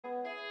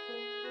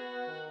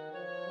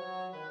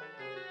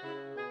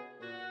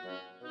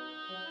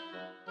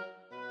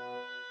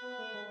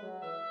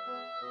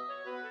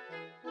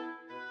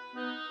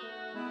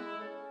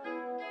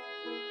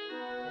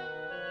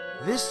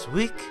This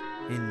week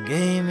in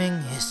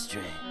gaming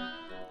history.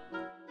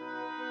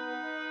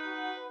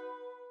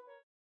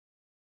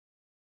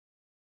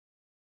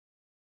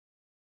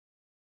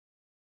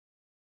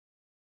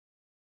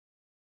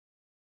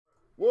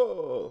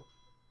 Whoa!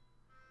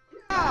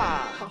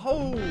 Ah!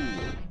 Oh!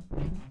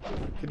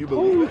 Can you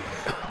believe it?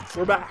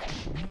 We're back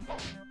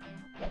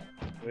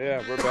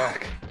Yeah, we're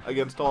back.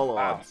 against all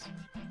odds.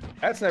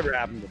 That's never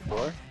happened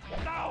before.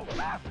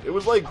 It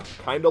was like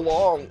kind of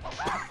long.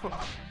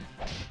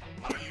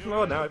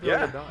 Oh, now I feel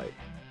like I died.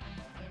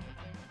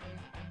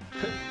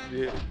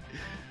 Yeah.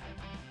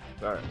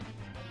 All right.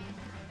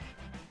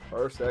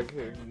 First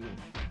second.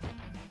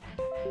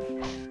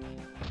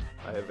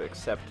 I have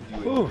accepted you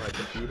into my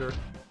computer.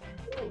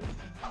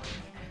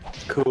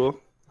 Cool.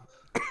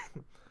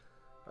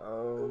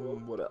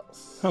 What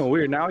else? Oh,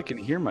 weird. Now I can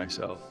hear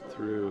myself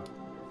through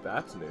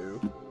That's new.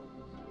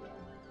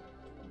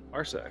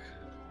 Parsec.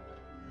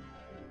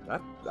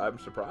 I'm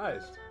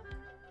surprised.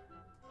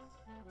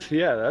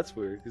 Yeah, that's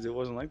weird because it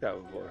wasn't like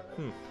that before.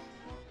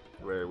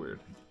 Very weird.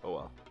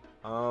 Oh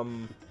well.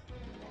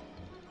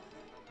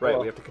 Right,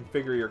 we have to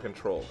configure your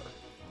controller.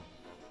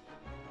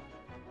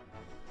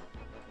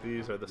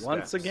 These are the steps.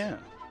 Once again.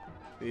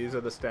 These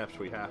are the steps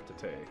we have to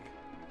take.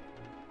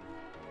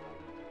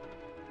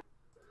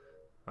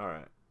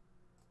 Alright.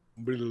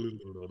 But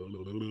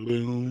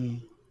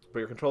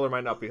your controller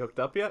might not be hooked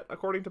up yet,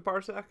 according to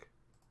Parsec?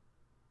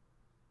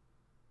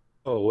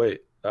 Oh,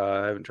 wait.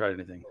 I haven't tried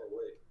anything.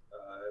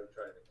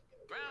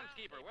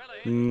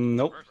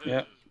 Nope.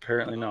 Yeah,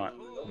 apparently not.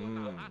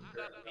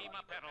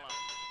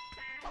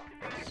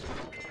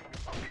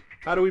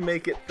 How do we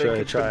make it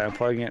think Try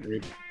unplugging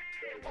it.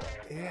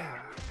 Yeah.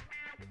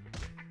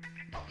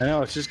 I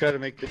know, it's just got to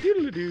make the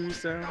doodle-doo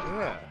sound.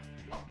 Yeah.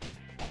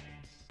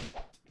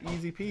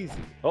 Easy peasy.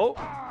 Oh,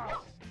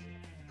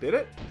 Did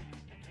it?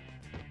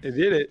 it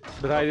did it,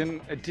 but I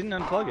didn't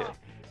unplug it.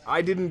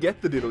 I didn't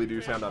get the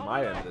diddly-doo sound on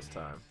my end this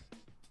time.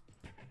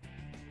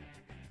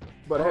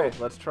 But hey,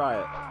 let's try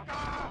it.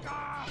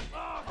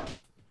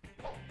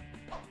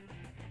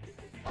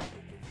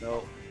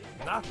 No.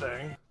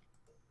 Nothing.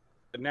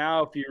 But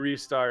now if you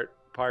restart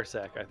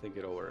Parsec, I think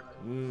it'll work.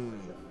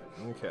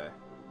 Okay.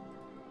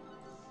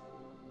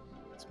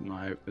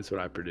 That's what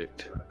I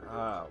predict.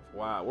 Oh,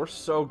 wow. We're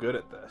so good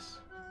at this.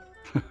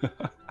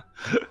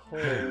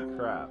 Holy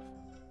crap.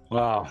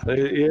 Wow.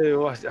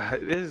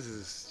 This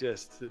is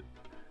just,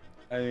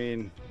 I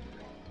mean,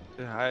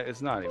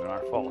 it's not even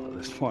our fault at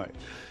this point.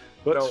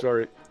 But No.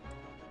 sorry.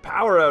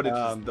 Power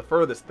outage is the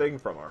furthest thing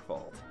from our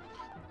fault.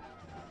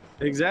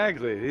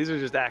 Exactly. These are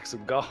just acts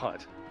of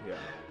God.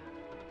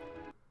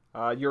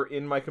 Yeah. You're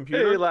in my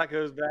computer? Hey,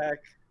 Laco's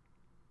back.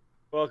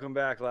 Welcome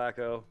back,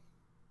 Laco.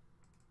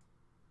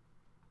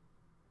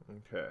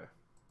 Okay.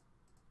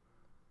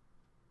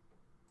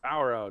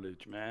 Power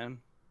outage, man.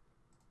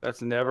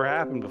 That's never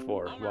happened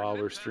before while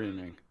we're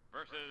streaming.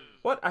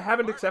 What? I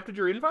haven't accepted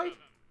your invite?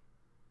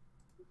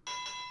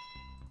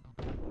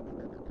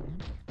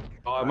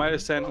 Oh, I might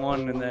have sent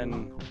one and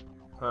then...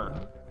 Huh.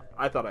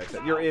 I thought I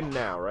said. You're in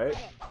now, right?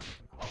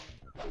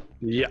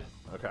 Yeah.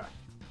 Okay.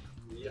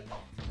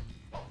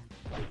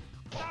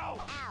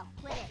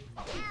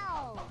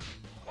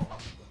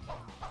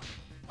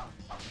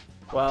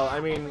 Well, I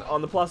mean,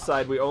 on the plus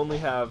side, we only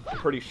have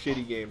pretty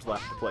shitty games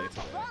left to play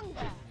today.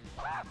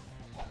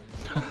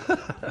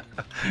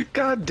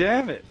 God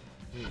damn it.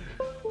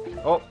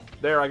 Oh,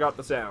 there, I got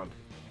the sound.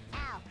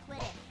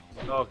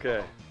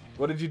 Okay.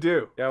 What did you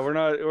do? Yeah, we're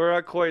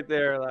not quite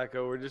there,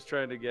 Laco. We're just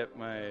trying to get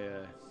my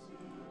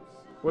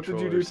What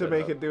did you do to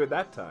make it do it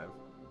that time?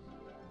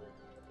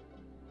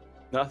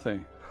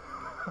 Nothing.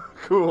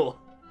 Cool.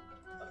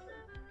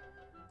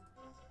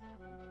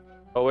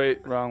 Oh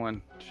wait, wrong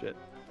one. Shit.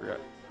 Forgot.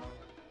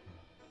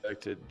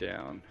 Selected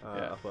down.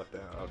 Yeah. Up, left,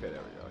 down. Okay,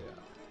 there we go, yeah.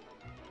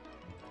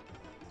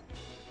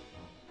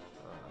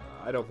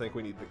 I don't think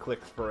we need the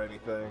clicks for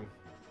anything.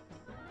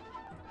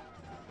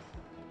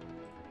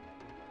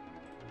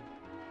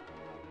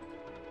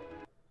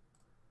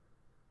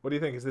 What do you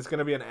think? Is this going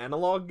to be an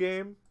analog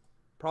game?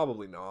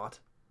 Probably not.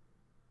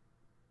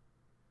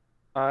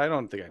 I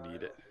don't think I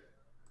need it.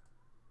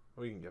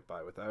 We can get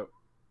by without.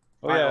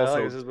 Oh yeah,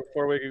 like this is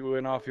before we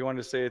went off. You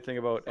wanted to say a thing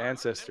about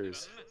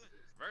Ancestors?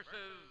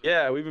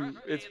 Yeah,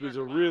 it was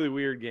a really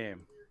weird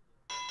game.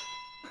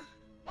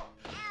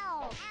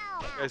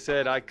 Like I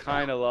said, I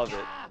kind of love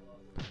it,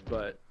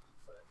 but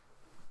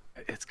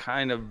it's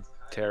kind of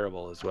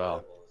terrible as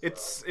well.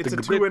 It's a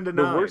 2 and a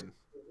 9.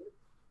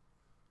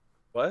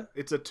 What?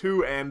 It's a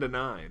 2 and a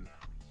 9.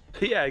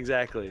 Yeah,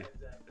 exactly.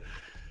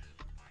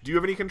 Do you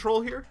have any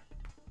control here?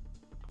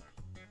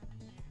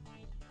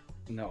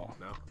 No.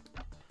 No.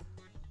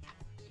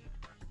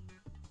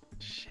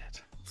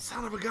 Shit.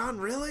 Son of a gun,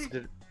 really?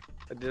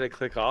 Did I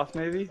click off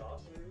maybe?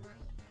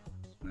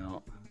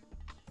 No.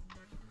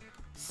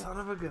 Son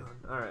of a gun.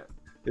 All right.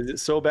 Is it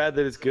so bad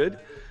that it's good?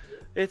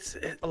 There's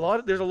a lot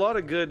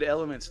of good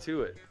elements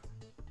to it.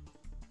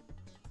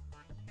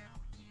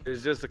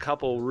 There's just a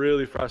couple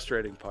really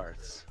frustrating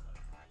parts.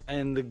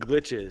 And the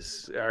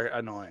glitches are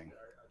annoying.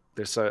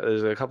 There's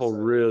a couple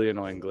really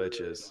annoying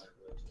glitches.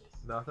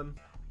 Nothing.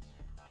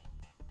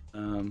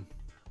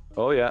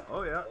 Oh yeah.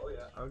 Oh yeah.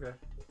 Okay.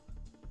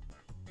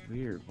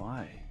 Weird.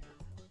 Why?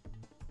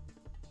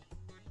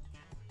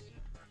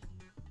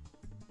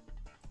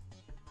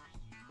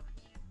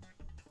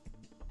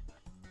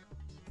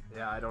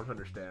 Yeah, I don't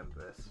understand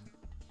this.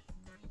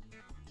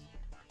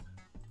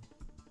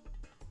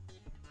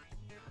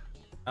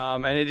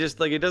 And it just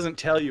like it doesn't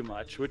tell you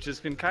much, which has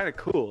been kind of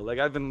cool. Like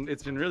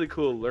it's been really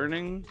cool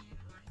learning.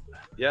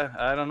 Yeah,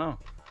 I don't know.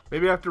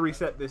 Maybe I have to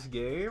reset this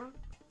game.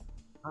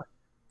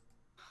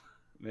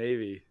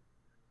 Maybe.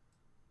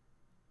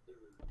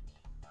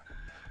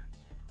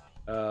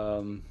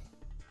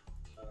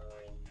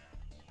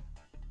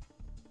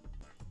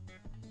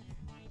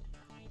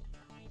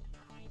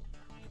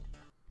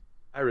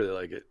 I really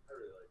like it.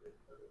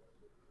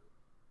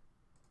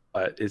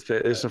 But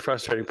there's some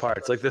frustrating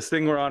parts. Like this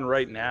thing we're on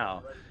right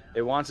now,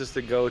 it wants us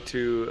to go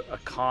to a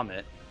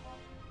comet.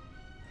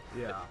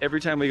 Yeah. Every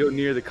time we go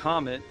near the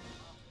comet,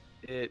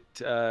 it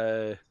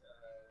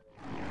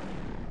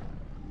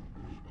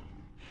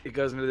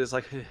goes into this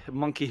like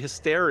monkey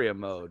hysteria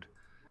mode.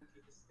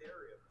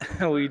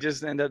 We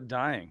just end up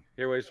dying.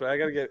 Here, wait, so I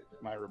gotta get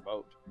my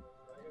remote.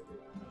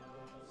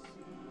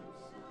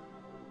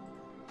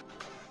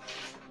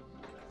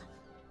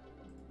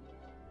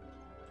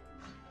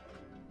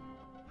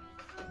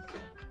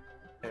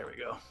 There we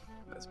go.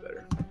 That's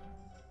better. Do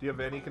you have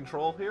any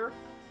control here?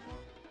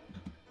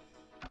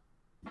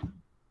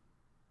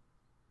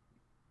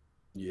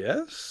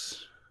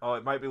 Yes. Oh,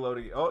 it might be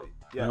loading. Oh,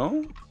 yeah.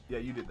 No? Yeah,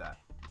 you did that.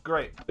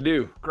 Great. I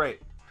do.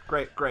 Great.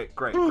 Great, great,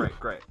 great, great,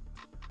 great.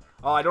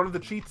 Oh, I don't have the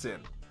cheats in.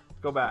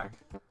 Go back.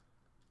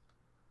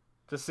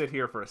 Just sit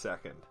here for a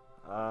second.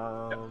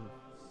 I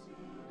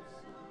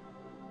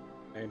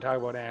can talk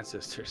about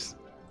ancestors.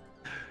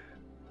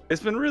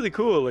 It's been really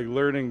cool, like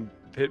learning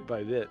bit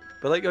by bit.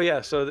 But like, oh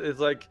yeah, so it's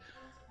like,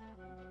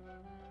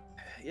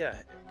 yeah,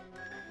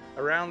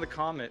 around the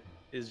comet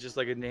is just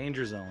like a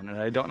danger zone, and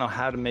I don't know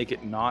how to make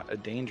it not a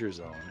danger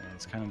zone, and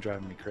it's kind of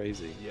driving me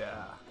crazy.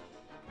 Yeah.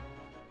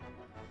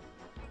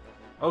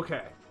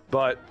 Okay.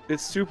 But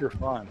it's super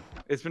fun.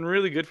 It's been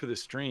really good for the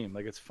stream.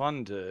 Like, it's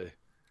fun to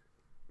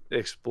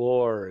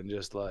explore and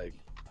just like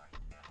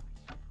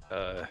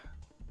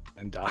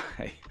and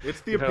die. It's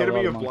the We've had a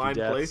lot epitome of monkey blind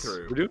deaths.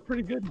 playthrough. We're doing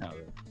pretty good now,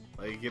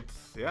 though. Like,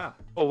 it's, yeah.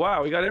 Oh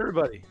wow, we got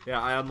everybody.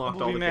 Yeah, I unlocked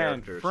all Movie the man,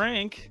 characters.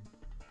 Frank.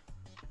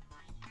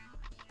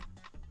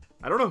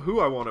 I don't know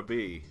who I want to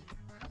be.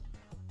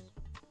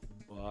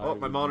 Well, Oh,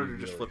 my I monitor would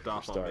just really flipped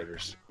off for on me.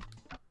 starters.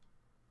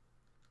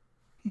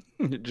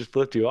 It just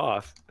flipped you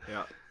off.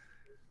 Yeah.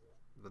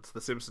 That's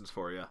the Simpsons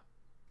for you.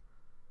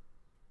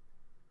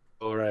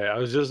 All right, I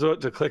was just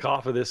about to click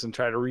off of this and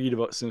try to read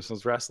about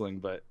Simpsons wrestling,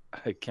 but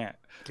I can't.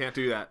 Can't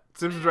do that.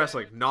 Simpsons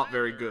wrestling, not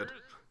very good.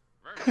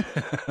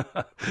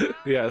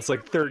 Yeah, it's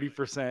like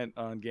 30%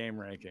 on game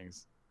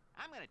rankings.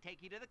 I'm gonna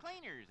take you to the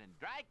cleaners and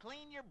dry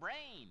clean your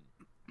brain.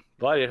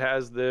 But it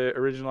has the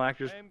original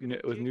actors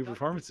with new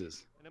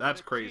performances.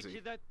 That's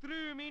crazy. The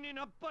true meaning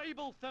of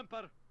Bible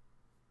thumper.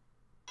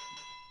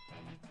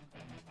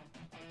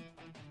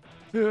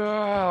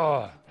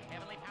 Yeah.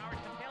 Heavenly powers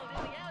compelled in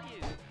the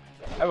LU.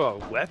 I have a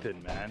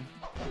weapon, man.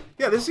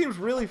 Yeah, this seems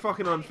really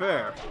fucking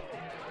unfair.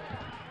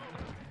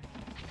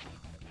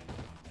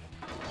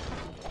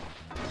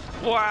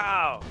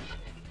 Wow.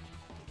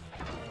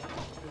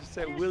 Just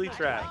said Willy This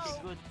Traps. looks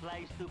like a good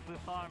place to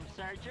perform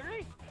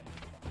surgery.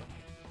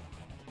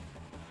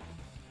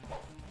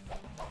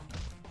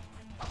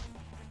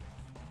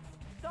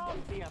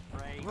 Don't be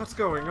afraid. What's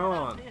going None of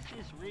on? This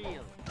is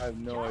real. I have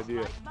no Just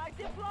idea. like my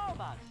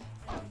diplomas.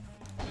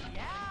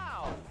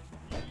 Yow!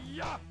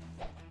 Yeah.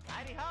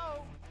 Hidey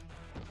ho!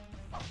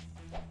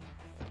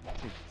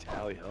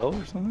 Tally ho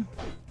or something?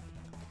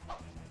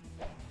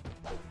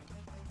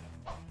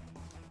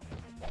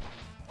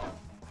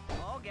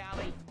 Oh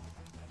golly!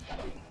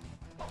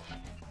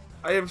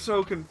 I am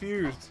so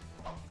confused.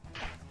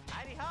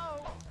 Hidey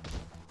ho!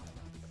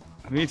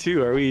 Me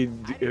too. Are we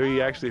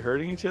actually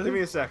hurting each other? Give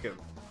me a second.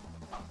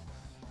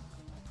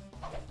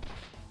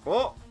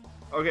 Oh!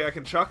 Okay, I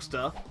can chuck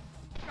stuff.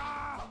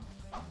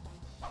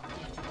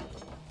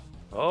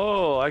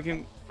 Oh, I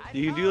can.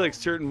 You can do like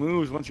certain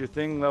moves once your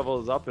thing level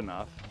is up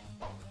enough.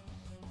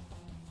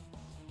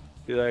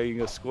 You can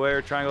go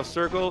square, triangle,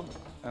 circle,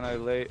 and I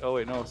lay. Oh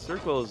wait, no,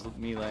 circle is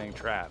me laying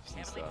traps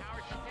and Heavenly stuff.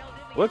 powers compelled in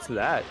the What's LU.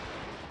 that?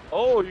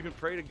 Oh, you can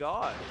pray to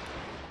God.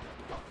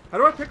 How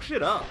do I pick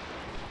shit up?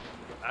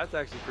 That's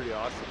actually pretty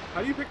awesome.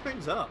 How do you pick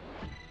things up?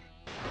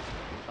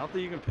 Not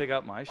that you can pick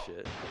up my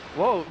shit.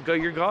 Whoa,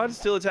 your God's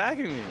still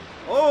attacking me.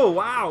 Oh,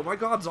 wow, my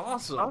god's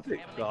awesome. Stop it,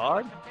 Heavenly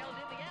God. powers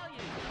compelled in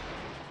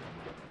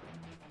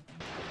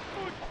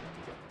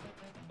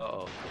the LU.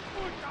 Uh-oh.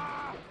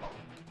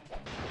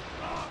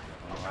 Oh,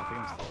 I think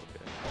I'm still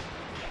okay.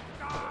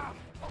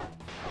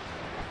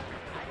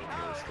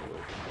 Okay, it's still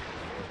working.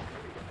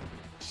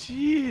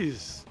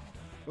 Jeez.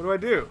 What do I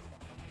do?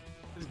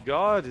 This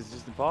God is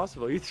just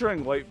impossible. Are you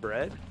throwing white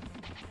bread?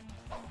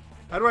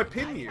 How do I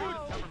pin you?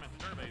 Hidey-ho. Government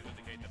surveys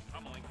indicate that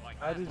pummeling like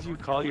How did you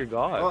call your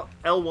god?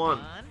 Oh, L1. 1,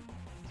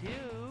 2,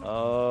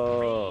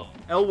 Oh.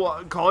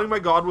 L1. Calling my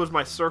god was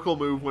my circle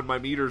move when my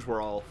meters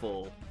were all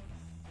full.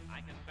 I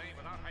can say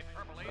without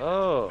hyperbole,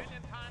 Oh. a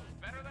million times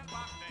better than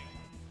boxing.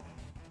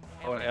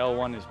 Oh, and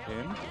L1 is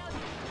pin?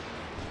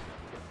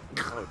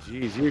 Oh,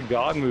 jeez, your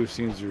god move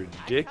seems It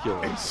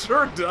ridiculous.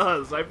 sure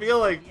does. I feel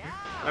like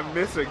I'm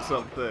missing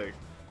something.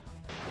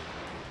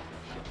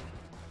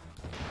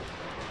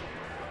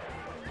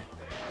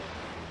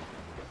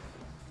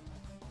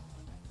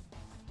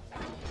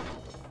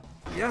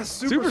 Yes,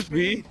 super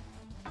speed.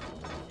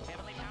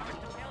 Heavenly powers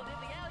compel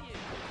diddly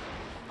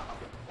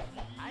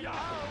alley.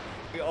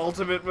 The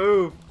ultimate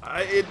move.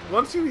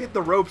 Once you hit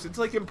the ropes, it's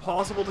like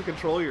impossible to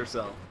control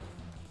yourself.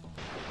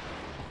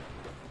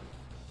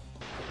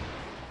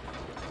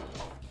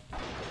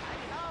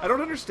 I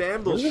don't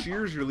understand those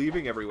shears you're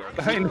leaving everywhere.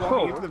 'Cause I know,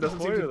 walking into them doesn't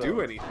what's seem the to point do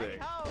of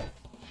anything.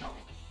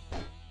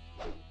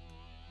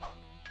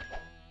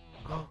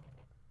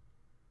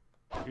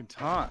 You can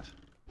taunt.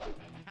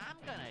 I'm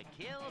gonna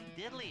kill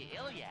diddly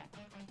Ilya.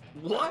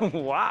 What?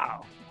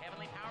 Wow.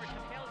 Heavenly powers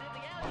compel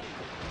diddly alley.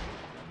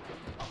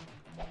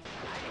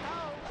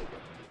 Hi-ho.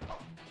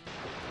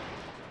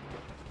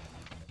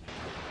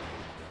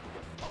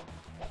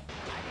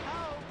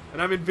 Hi-ho.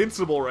 And I'm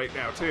invincible right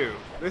now too.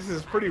 This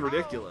is pretty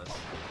ridiculous.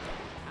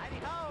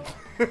 Hi-ho.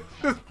 This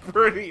is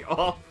pretty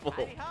awful.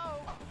 Hi-ho.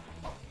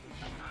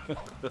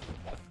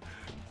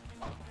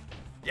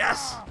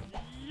 Yes!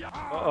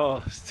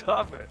 Oh,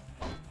 stop it.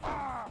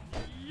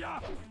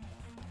 Yow.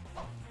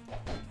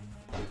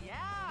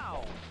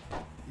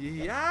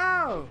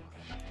 Yow!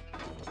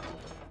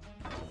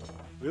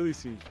 Really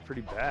seems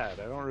pretty bad.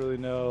 I don't really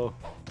know.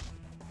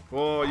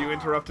 Whoa, you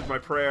interrupted my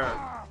prayer.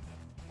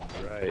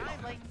 Right.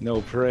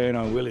 No praying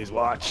on Willie's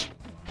watch.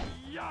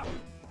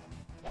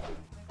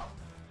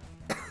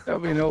 There'll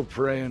be no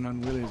praying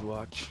on Willie's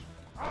watch.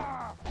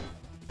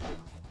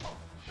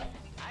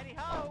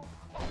 Hi-ho.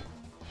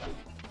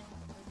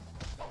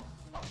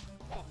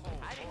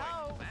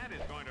 Hi-ho. That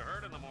is going to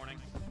hurt in the morning.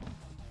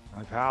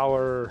 My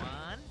power.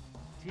 1,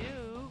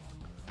 2,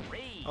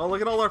 3. Oh,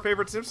 look at all our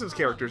favorite Simpsons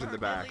characters in the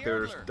back.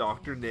 There's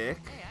Dr. Nick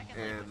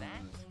and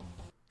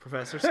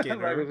Professor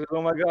Skinner.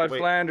 Oh my god, Wait.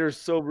 Flanders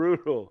so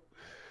brutal.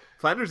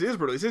 Flanders is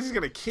brutal. He says he's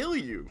gonna kill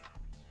you.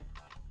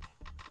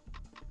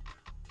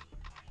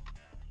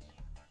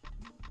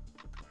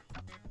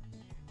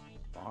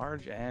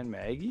 Marge and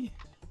Maggie?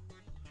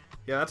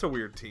 Yeah, that's a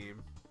weird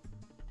team.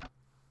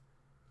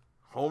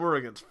 Homer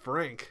against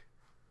Frank.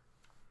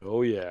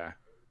 Oh yeah.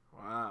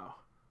 Wow.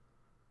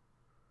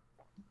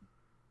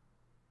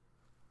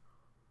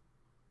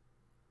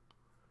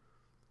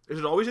 Is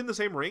it always in the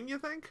same ring, you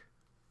think?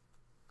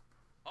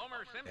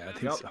 Homer Simpson. Yeah, I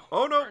think so.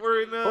 Oh no,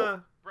 we're in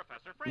Professor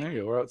There Frank.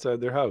 you go, we're outside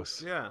their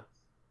house. yeah.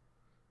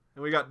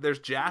 And there's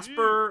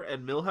Jasper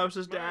and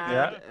Milhouse's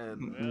dad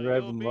and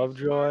Rev and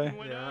Lovejoy.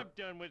 When Yeah. I'm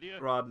done with you.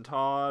 Rod and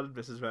Todd,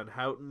 Mrs. Van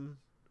Houten.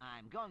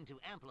 I'm going to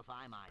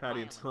amplify my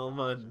Patty and violent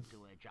Selma thoughts and- into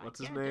a what's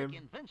his gigantic,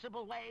 name?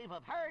 invincible wave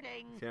of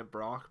hurting. Kent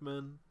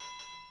Brockman.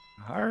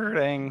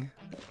 Hurting.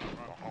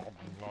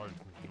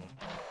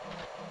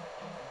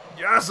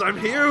 Yes, I'm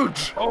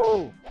huge!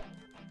 Oh!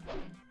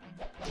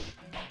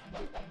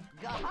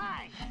 Go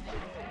high,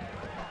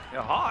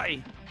 Yeah,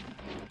 hi!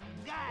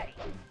 guy.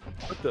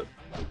 What the?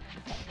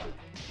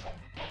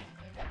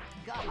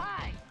 Go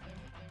high.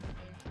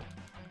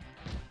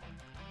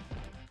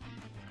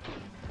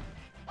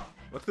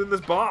 What's in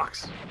this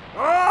box?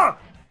 Ah!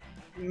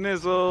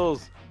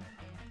 Missiles!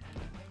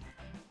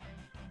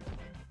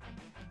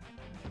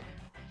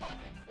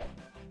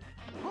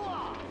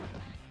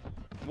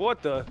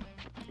 What the?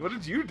 What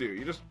did you do?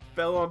 You just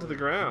fell onto the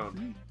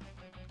ground.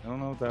 I don't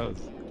know what that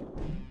was.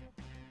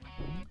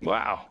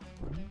 Wow.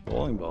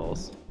 Bowling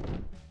balls.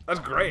 That's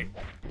great.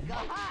 Go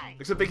high.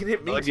 Except they can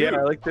hit me Like, too. yeah,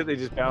 I like that they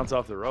just bounce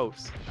off the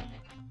ropes.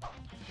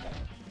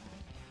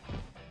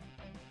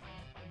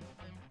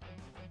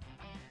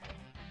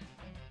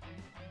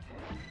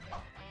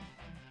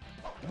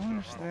 I don't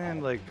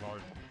understand, like...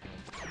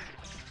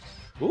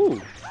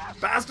 Ooh!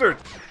 Bastard!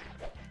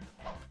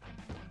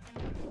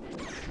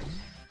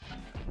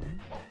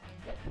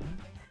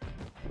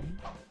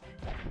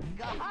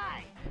 Go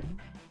high.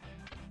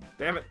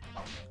 Damn it.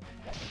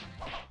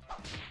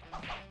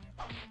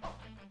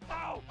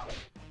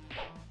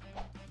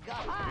 Go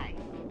high.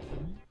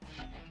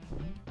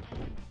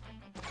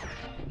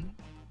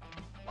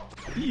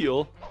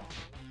 Heal?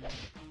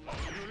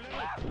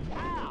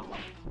 Ow.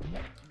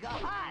 Go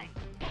high.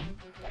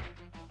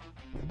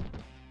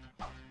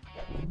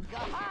 Go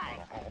high.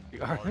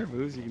 Are there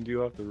moves you can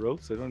do off the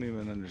ropes? I don't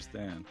even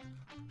understand.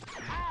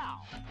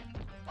 Ow.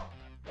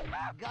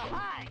 Go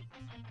high.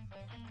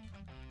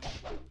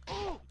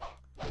 Ooh.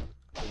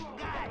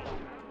 Guy.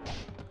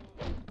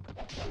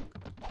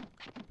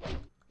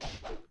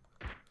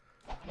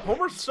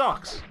 Homer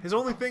sucks. His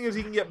only thing is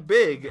he can get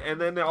big, and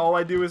then all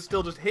I do is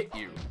still just hit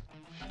you.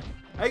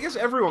 I guess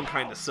everyone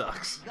kind of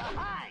sucks. Go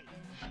high.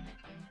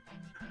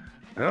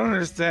 I don't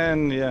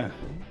understand, yeah.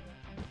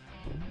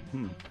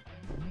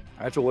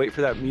 I have to wait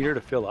for that meter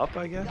to fill up,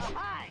 I Go guess?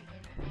 high.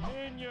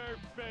 In your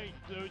face,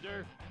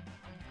 loser.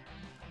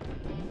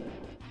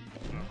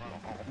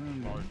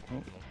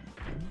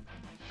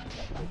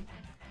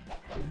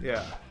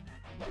 Yeah.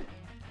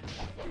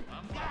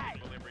 Unlock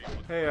delivery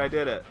was Hey, I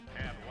did it.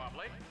 tad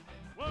wobbly.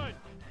 One.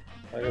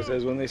 Like I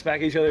says, when they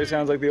smack each other, it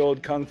sounds like the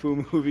old kung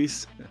fu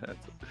movies.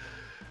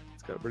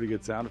 It's got pretty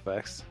good sound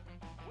effects.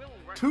 Will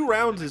 2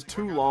 rounds is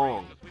too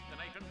long. to sweep the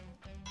nation?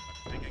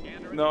 Let's take a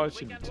gander at No, the it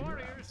should be weekend 2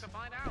 warriors rounds. to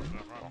find out.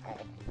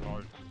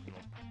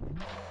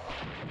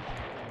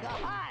 Go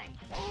high.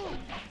 Ooh.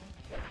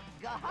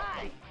 Go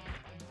high.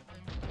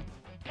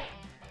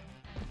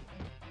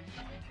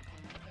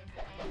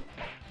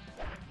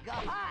 Go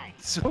high.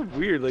 It's so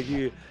weird. Like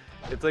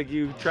it's like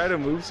you try to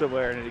move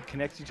somewhere and it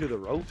connects you to the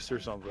ropes or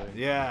something.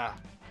 Yeah.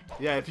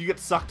 Yeah, if you get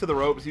sucked to the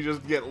ropes, you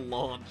just get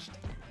launched.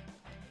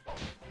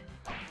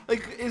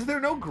 Like, is there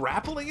no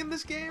grappling in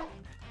this game?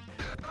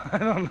 I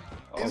don't know.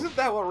 Isn't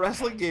that what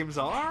wrestling games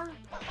are?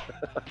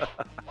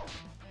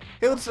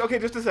 Hey, okay,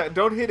 just a sec.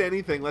 Don't hit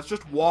anything. Let's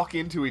just walk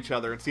into each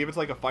other and see if it's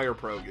like a Fire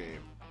Pro game.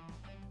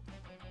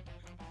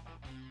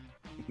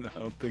 No, I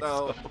don't think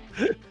No.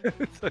 so.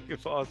 It's like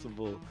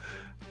impossible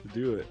to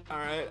do it.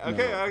 Alright,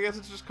 okay, No. I guess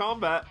it's just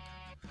combat.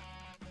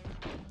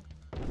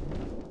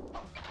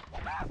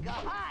 Go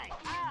high.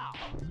 Ow.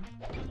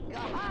 Go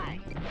high.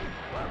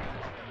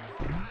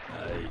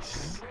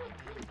 Nice.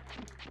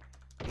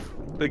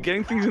 Like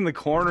getting things in the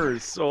corner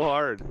is so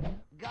hard.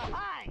 Go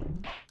high.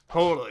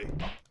 Totally.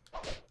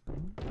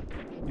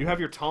 You have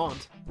your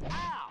taunt.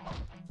 Ow.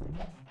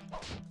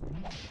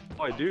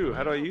 Oh, I do.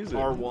 How do I use it?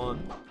 R1.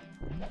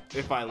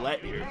 If I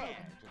let you. Prepare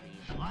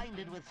to be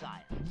blinded with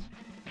science.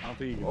 I don't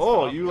think you can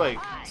Oh, stop you it. like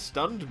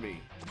stunned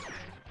me.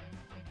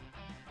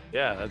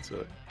 Yeah, that's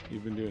what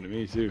you've been doing to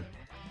me too.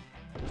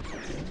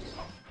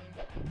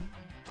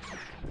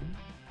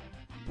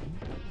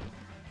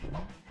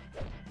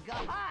 Go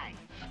high.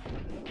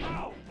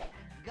 Ow.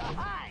 Go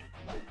high.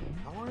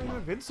 How are you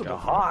invincible? Go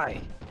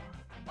high.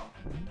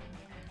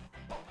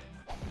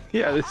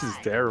 Yeah, this is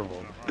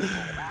terrible.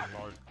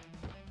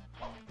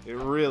 It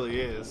really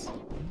is.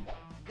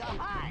 Go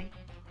high.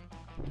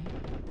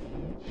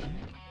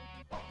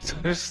 So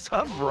just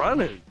stop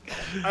running.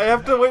 I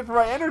have to wait for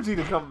my energy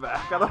to come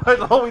back. Otherwise,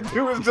 all we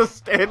do is just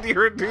stand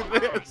here and do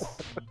this.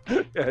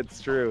 Yeah,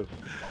 it's true.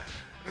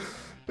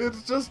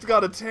 It's just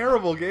got a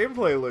terrible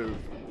gameplay loop.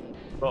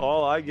 But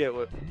all I get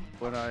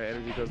when our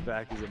energy goes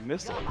back is a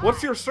missile.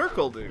 What's your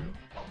circle do?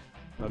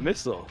 A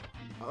missile.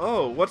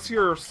 Oh, what's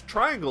your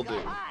triangle Go do?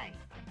 high.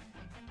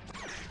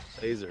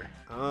 Laser.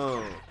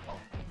 Oh.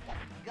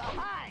 Go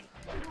high.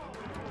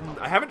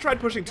 I haven't tried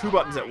pushing 2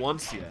 buttons at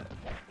once yet.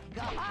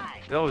 Go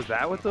high. Oh, is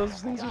that what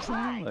those things are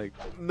saying? Like,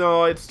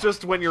 No, it's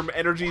just when your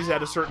energy's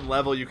at a certain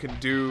level, you can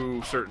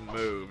do certain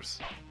moves.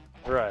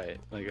 right.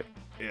 Like,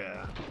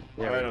 Yeah.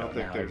 yeah, I we don't know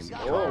think now. there's.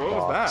 I Oh, can what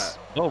was box. that?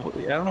 Oh, but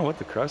I don't know what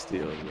the crust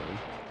deal is, though.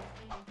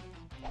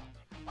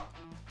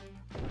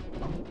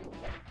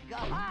 Go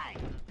high.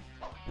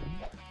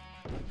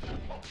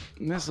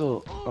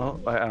 Missile. Oh,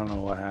 I don't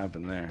know what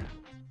happened there.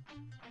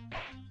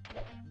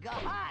 Go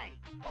high.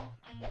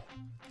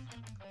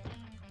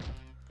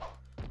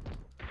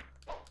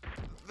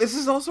 This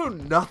is also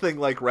nothing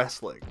like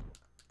wrestling.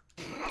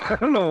 I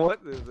don't know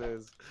what this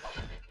is.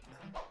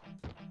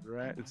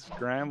 Right, it's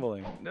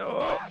scrambling.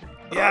 No.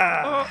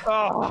 Yeah.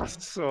 Oh,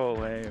 so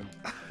lame.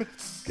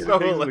 It's Get so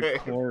it in the lame.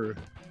 corner.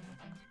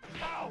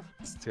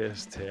 It's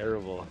just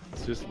terrible.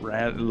 It's just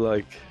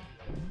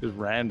just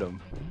random.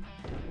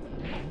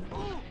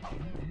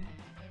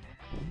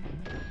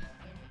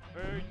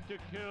 First to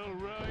kill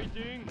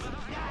rising.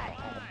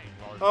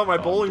 Oh, my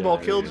Oh, bowling ball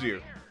dead. killed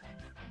you.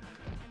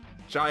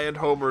 Giant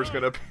Homer's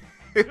gonna be.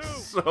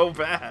 It's so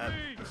bad.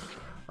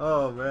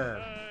 Oh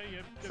man.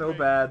 So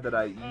bad that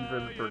I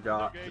even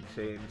forgot to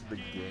change the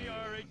game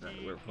that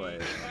we're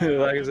playing.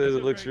 Like I said,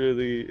 it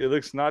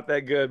looks not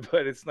that good,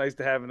 but it's nice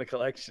to have in the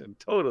collection.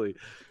 Totally.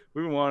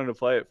 We've been wanting to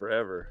play it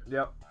forever.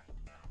 Yep.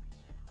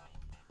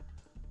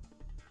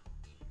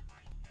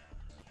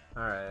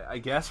 Alright, I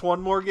guess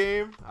one more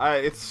game?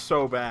 It's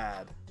so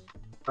bad.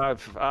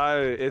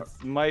 It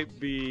might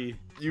be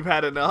You've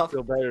had enough?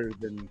 still better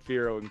than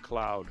Firo and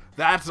Cloud.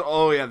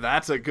 Oh yeah,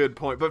 that's a good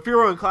point. But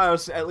Firo and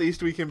Klaus, at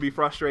least we can be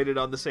frustrated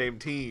on the same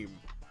team.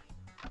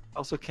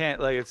 Also can't,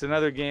 it's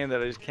another game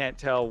that I just can't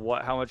tell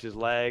how much is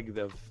lagged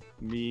of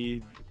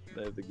me,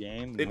 the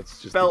game. It what's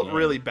just the felt game.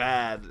 really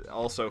bad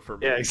also for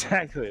me. Yeah,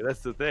 exactly.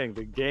 That's the thing.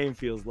 The game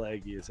feels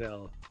laggy as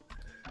hell,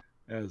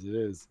 as it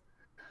is.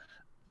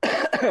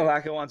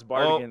 Laka wants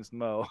Bart Oh. against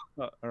Mo.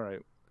 All right.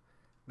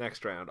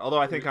 Next round. Although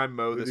I think I'm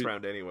Mo this Maybe-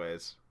 round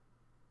anyways.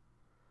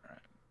 Alright.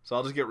 So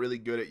I'll just get really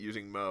good at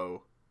using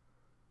Mo.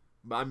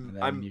 And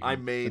then I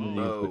made and then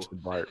you Mo. switch to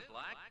Bart.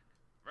 Black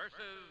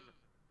versus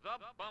the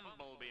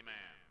Bumblebee Man.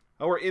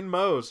 Oh, we're in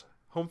Mo's.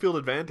 Home field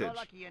advantage. You're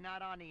lucky you're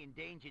not on the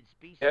endangered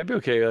species. Yeah, I'd be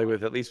okay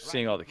with at least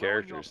seeing all the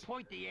Throwing your characters.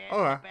 pointy-ass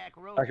Okay. back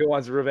road. Laka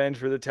wants revenge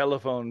for the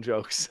telephone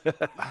jokes. Te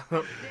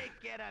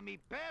quiera mi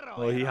perro,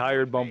 Well, he era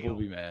hired feo.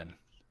 Bumblebee Man.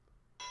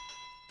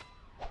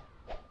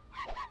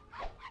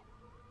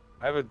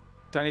 I have a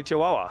tiny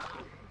chihuahua.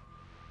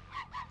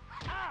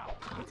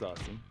 That's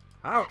awesome.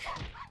 Ouch.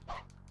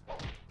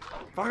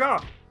 Fuck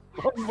off.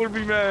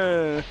 Bumblebee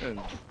Man.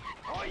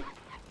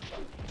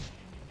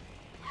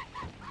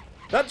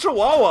 That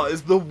Chihuahua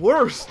is the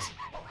worst.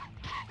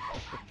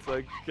 It's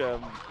like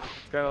kind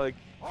of like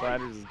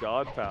Flanders'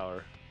 god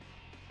power.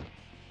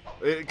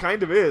 It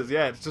kind of is,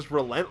 yeah. It's just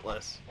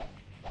relentless.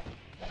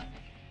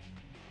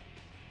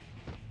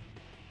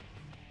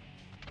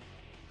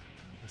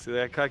 See,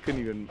 I couldn't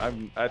even.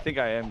 I think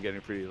I am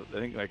getting pretty. I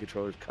think my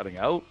controller's cutting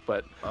out,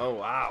 but Oh,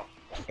 wow.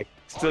 I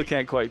still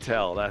can't quite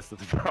tell. That's the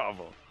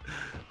problem.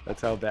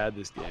 That's how bad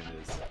this game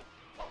is.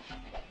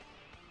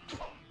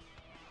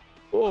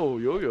 Oh,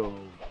 yo-yo.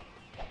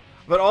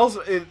 But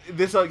also,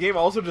 this game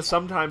also just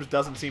sometimes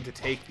doesn't seem to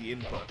take the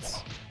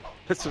inputs.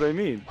 That's what I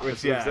mean.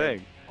 That's what I'm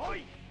saying.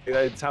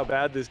 It's how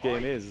bad this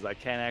game is I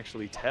can't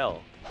actually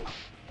tell.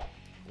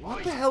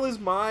 What the hell is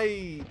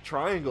my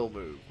triangle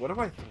move? What am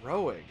I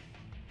throwing?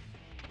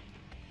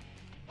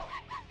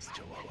 It's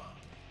Chihuahua.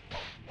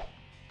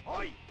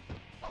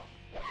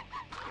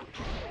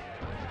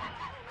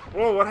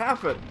 Whoa, what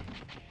happened?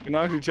 We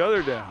knocked each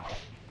other down.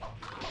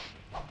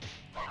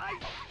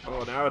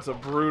 Oh, now it's a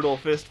brutal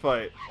fist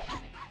fight.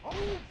 I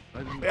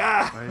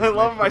Yeah, I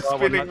love my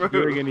spinning not move.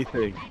 doing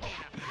anything.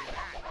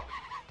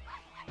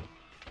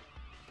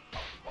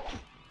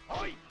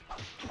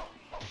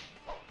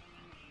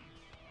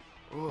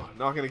 Ooh,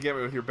 not gonna get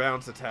me with your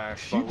bounce attack.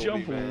 You Bumblebee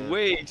jump Man.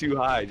 way too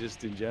high,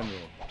 just in general.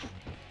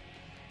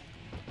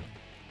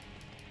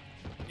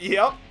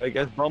 Yep. I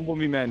guess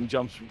Bumblebee Man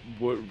jumps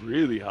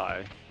really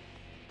high.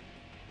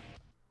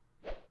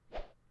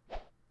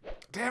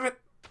 Damn it.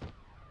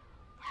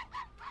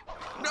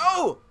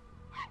 No!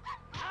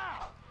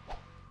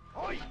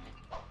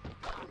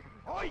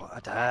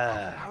 What?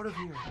 Out of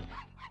here.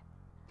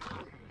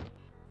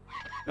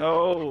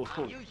 No.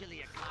 I'm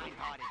usually a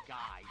kind-hearted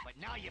guy, but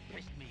now you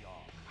pissed me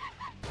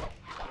off.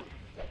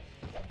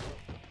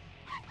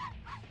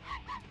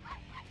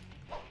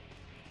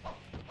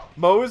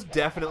 Mo is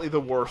definitely the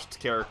worst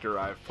character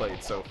I've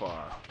played so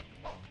far.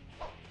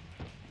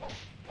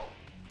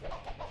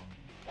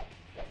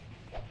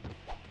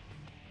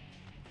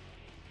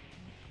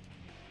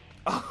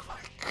 Oh my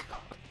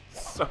god,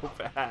 so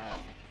bad.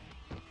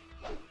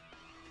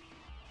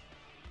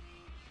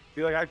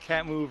 Feel like I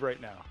can't move right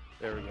now.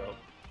 There we go.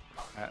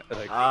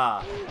 Like,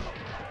 Ah,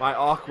 my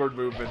awkward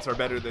movements are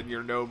better than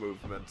your no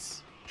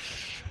movements.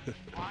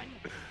 1,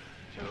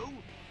 2,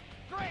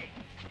 3.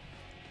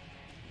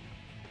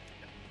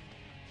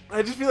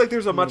 I just feel like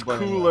there's a much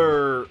Nobody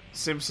cooler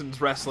Simpsons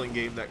wrestling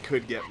game that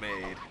could get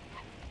made.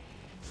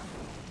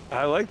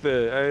 I like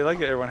that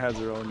everyone has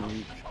their own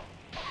unique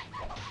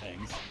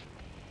things.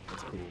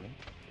 That's cool.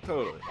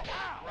 Totally.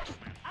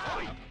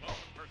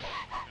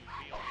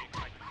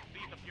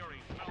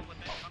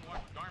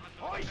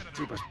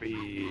 Super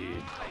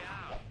speed.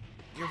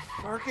 You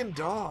fucking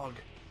dog.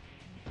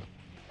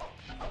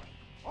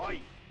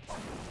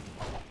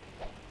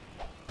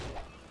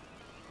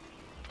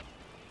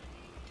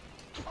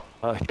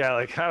 Yeah,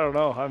 like I don't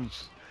know.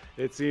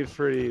 It seems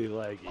pretty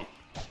laggy.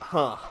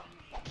 Huh.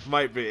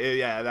 Might be.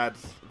 Yeah,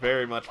 that's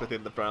very much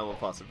within the realm of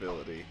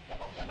possibility.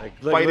 Like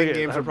Fighting look at-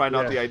 games are probably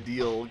not the yeah.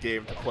 ideal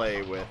game to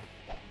play with.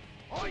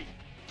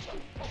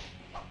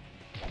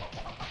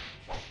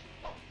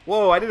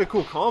 Whoa, I did a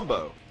cool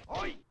combo.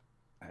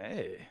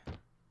 Hey.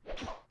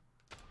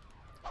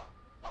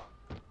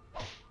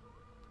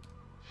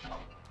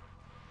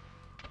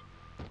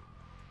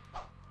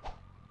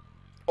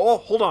 Oh,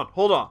 hold on,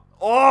 hold on.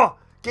 Oh,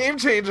 game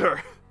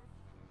changer.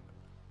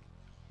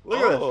 Look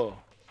at this. Oh.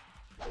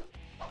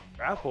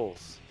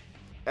 Grapples.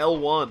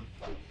 L1.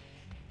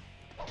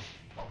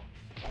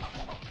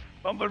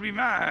 Bumblebee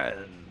Man.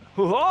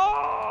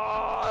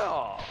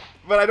 Hoo-ha!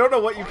 But I don't know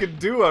what you can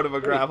do out of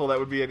a grapple that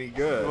would be any What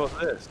good. about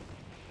this?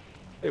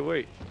 Hey,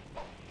 wait.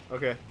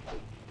 Okay.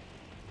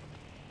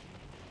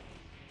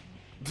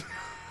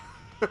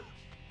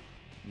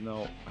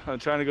 No, I'm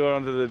trying to go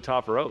onto the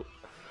top rope.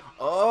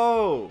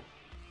 Oh.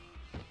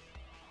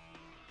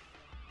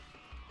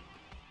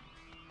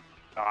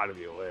 Gotta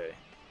be a way.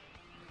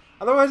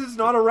 Otherwise, it's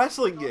not a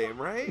wrestling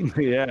game, right?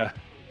 Yeah.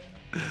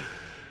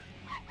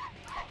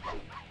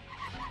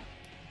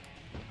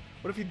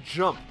 What if you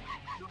jump?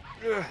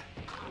 Ugh.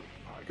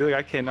 I feel like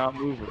I cannot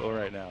move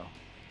right now.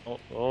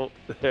 Oh,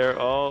 there.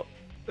 Oh,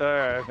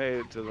 there. I made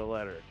it to the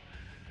letter.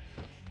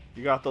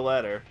 You got the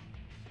letter.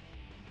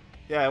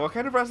 Yeah, what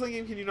kind of wrestling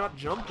game can you not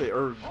jump it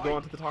or go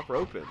onto the top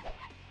rope in?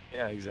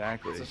 Yeah,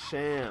 exactly. It's a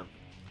sham.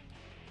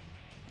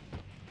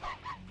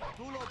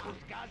 Tú lo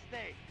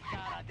buscaste,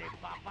 cara de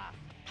papa.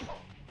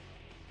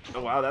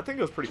 Oh wow, that thing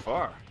goes pretty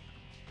far.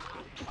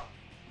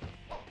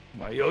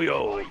 My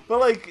yo-yo. But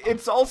like,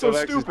 it's also Go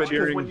back to stupid because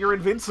cheering. when you're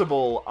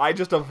invincible, I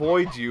just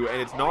avoid you,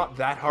 and it's not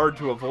that hard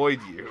to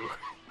avoid you.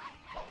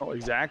 Oh,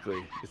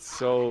 exactly. It's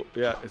so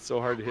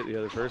hard to hit the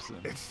other person.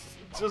 It's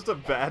just a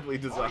badly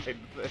designed thing.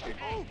 Wouldn't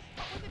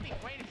it be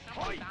great if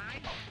someone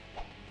died?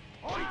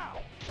 Ah,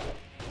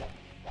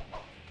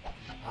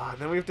 and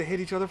then we have to hit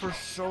each other for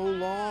so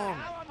long.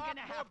 Now I'm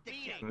gonna have to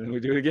kill And then we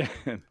do it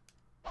again.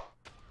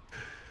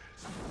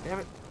 Damn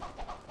it.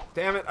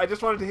 Damn it! I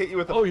just wanted to hit you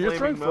with a Oh, flaming you're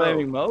throwing Mo.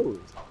 flaming Moes.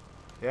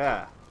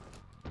 Yeah.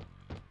 I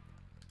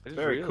just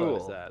Very realized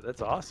cool. that.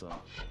 That's awesome.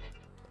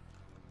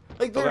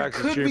 Like, Go there back to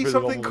could cheering be for the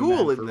something Bumblebee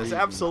cool Man in for this, reasons.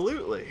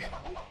 absolutely.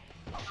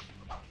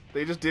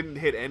 They just didn't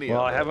hit any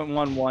Well, of I it. haven't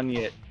won one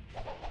yet,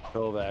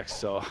 Kovacs,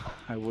 so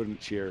I wouldn't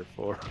cheer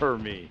for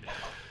me.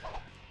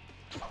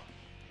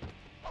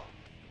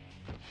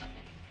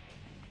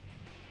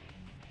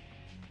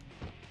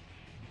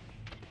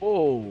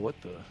 Oh, what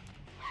the?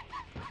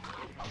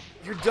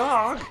 Your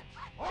dog?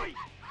 Oi!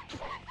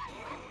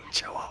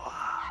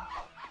 Chihuahua.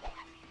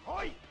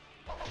 Oi!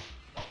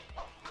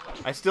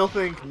 I still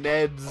think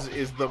Ned's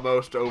is the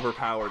most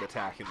overpowered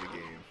attack in the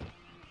game.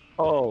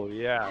 Oh,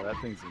 yeah, that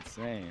thing's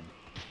insane.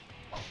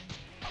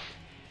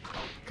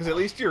 Because at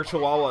least your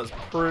Chihuahua's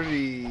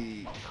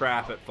pretty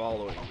crap at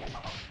following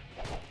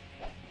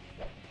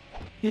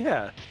you.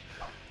 Yeah.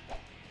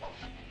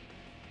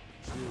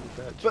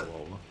 That But-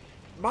 Chihuahua.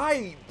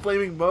 My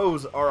flaming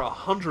Moes are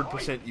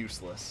 100%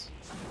 useless.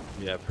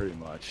 Yeah, pretty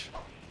much.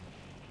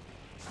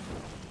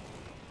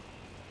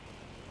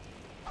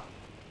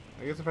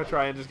 I guess if I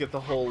try and just get the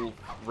whole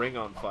ring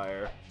on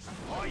fire.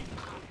 Oi!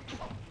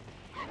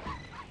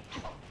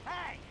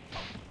 Hey!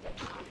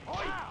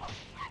 Oi!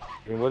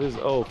 And what is?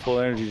 Oh, full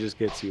energy just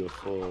gets you a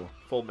full.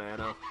 Full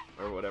mana,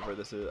 or whatever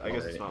this is. I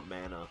guess it's Right. not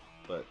mana,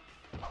 but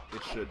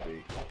it should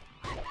be.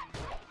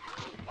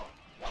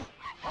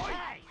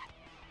 Hey!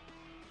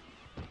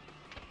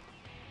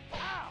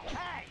 Ow!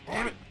 Hey!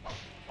 Damn it!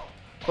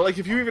 But like,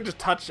 if you even just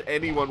touch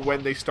anyone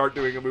when they start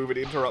doing a move, it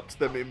interrupts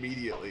them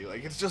immediately.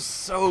 Like, it's just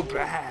so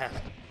bad.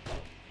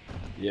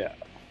 Yeah.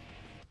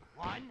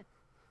 1,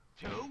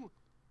 2,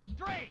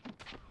 3.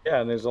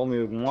 Yeah, and there's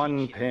only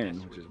one pin,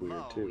 which is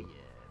weird too.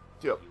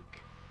 Yep.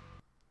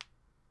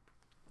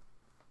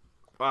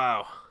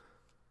 Wow.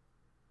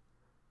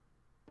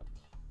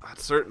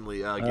 That's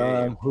certainly a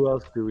game. Who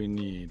else do we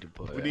need to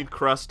play? We need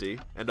Krusty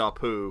and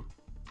Apu.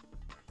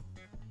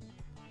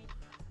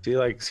 See,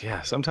 like,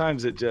 yeah,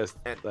 sometimes it just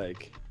And-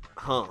 like.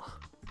 Huh.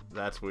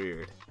 That's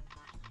weird.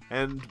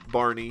 And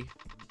Barney.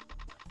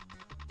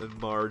 And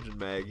Marge and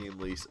Maggie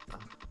and Lisa.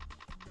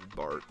 And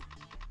Bart.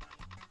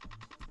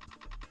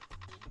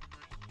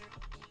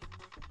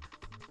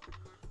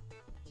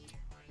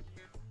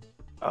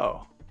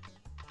 Oh.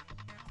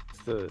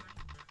 It's the.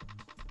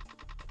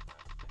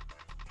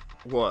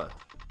 What?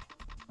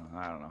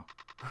 I don't know.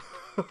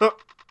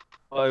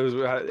 Well,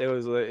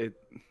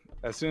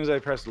 as soon as I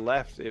pressed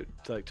left, it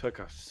like took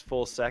a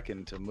full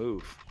second to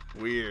move.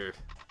 Weird.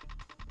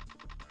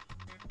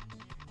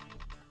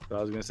 So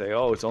I was gonna say,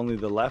 oh, it's only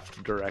the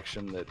left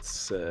direction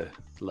that's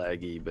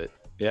laggy, but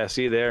yeah,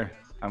 see there,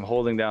 I'm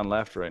holding down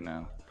left right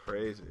now.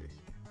 Crazy.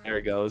 There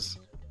it goes.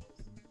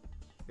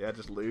 Yeah, it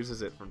just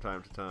loses it from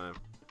time to time.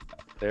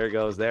 There it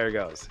goes. There it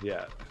goes.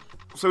 Yeah.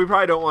 So we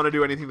probably don't want to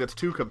do anything that's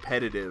too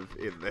competitive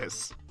in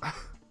this.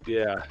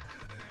 Yeah.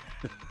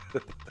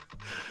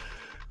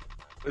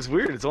 It's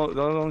weird. It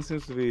only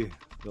seems to be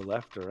the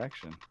left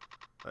direction.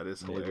 That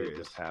is Maybe it hilarious.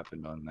 just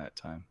happened on that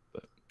time,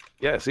 but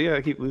yeah. See,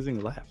 I keep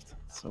losing left.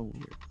 It's so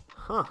weird.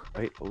 Huh.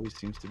 Right always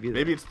seems to be there.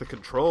 Maybe it's the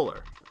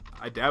controller.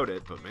 I doubt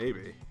it, but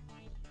maybe.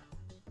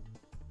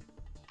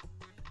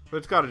 But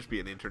it's gotta just be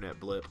an internet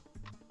blip.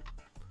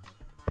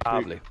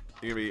 Probably.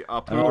 You're gonna be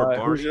Apu or Who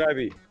Bart? should I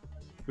be?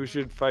 Who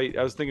should fight?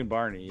 I was thinking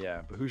Barney,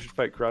 yeah, but who should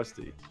fight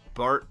Krusty?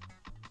 Bart.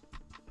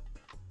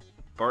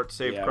 Bart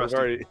saved Yeah, Krusty. we've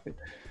already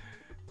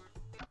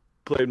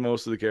played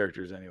most of the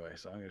characters anyway,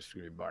 so I'm just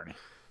gonna be Barney.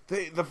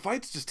 The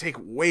fights just take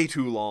way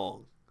too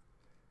long.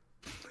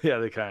 Yeah,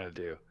 they kind of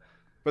do.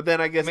 But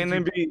then I guess I mean,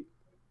 if they'd be.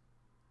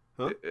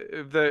 Huh?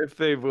 If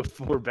they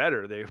were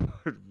better, that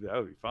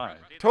would be fine.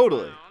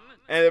 Totally.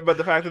 But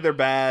the fact that they're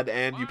bad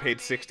and you paid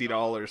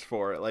 $60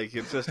 for it, like,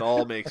 it just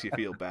all makes you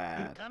feel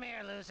bad. Come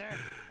here, loser.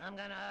 I'm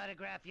gonna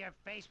autograph your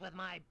face with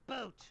my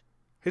boot.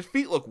 His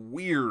feet look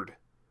weird.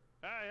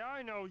 Hey,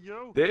 I know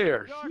you.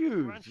 They're You're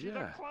huge, Crunchy yeah.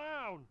 the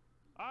Clown.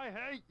 I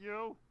hate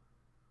you.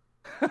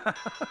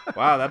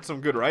 Wow, that's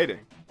some good writing.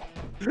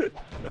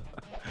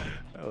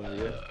 Oh,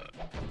 yeah.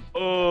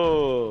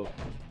 Oh,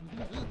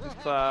 this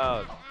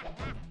cloud.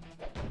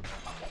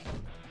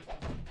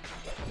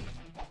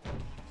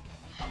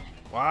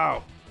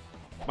 Wow.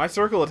 My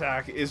circle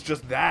attack is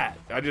just that.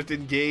 I just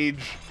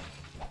engage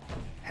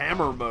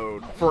hammer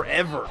mode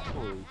forever.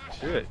 Holy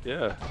shit,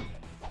 yeah.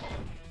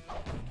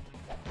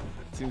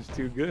 That seems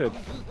too good.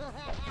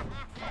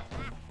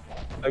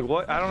 Like,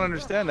 what? I don't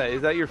understand that.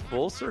 Is that your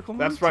full circle move?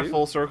 That's my too?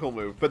 full circle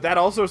move. But that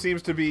also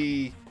seems to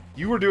be...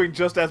 You were doing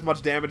just as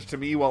much damage to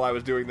me while I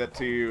was doing that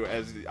to you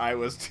as I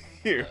was to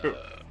you.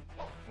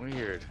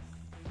 Weird.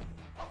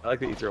 I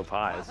like that you throw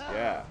pies.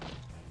 Yeah.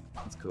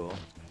 That's cool.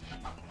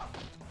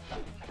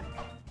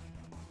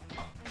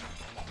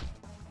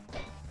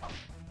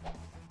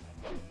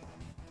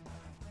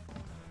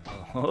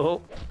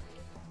 Oh.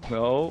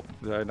 No.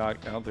 Did I not?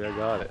 I don't think I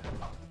got it.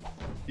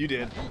 You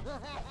did.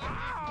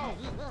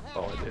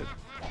 Oh, I did.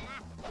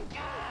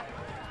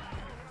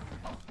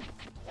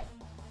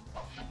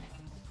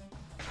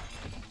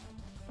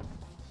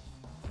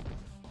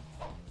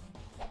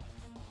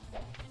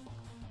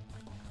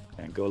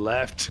 Can't go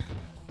left.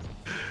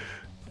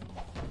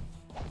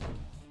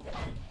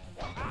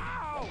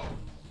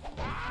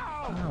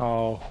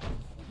 Oh.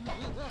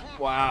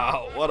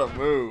 Wow, what a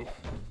move.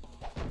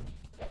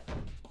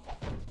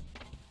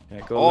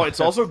 Can't go Oh, left. it's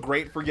also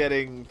great for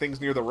getting things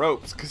near the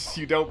ropes, because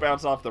you don't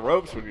bounce off the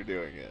ropes when you're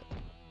doing it.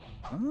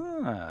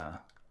 Ah.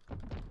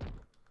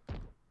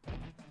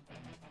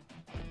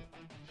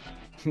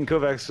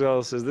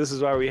 Kovacs says this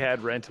is why we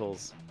had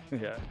rentals.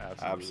 Yeah,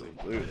 absolutely.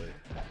 Absolutely.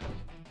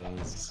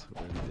 Those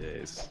were the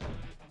days.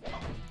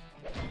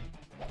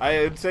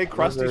 I'd say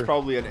Krusty's there-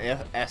 probably an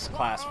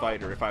S-class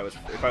fighter if I was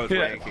Yeah.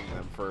 ranking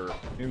them for.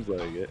 Seems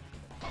like it.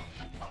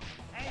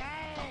 Hey,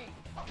 hey!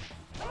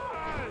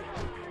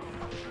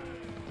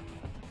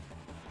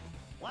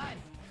 What?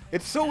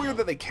 It's so weird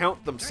that they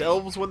count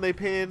themselves when they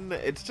pin.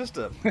 It's just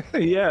a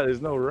Yeah,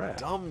 there's no rest.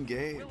 dumb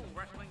game. Will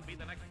wrestling be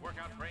the next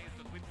workout craze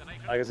to sweep the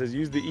nation? Like I says,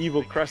 use the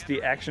evil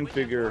Krusty action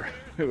figure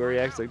where he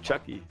acts like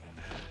Chucky.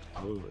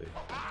 Absolutely.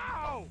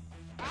 Ow!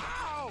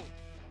 Ow!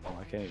 Oh,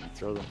 I can't even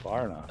throw them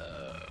far enough.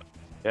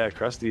 Yeah,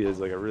 Krusty is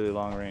like a really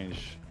long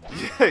range.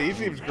 Yeah, he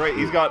seems great.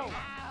 He's got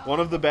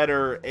one of the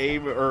better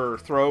aim or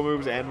throw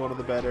moves and one of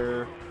the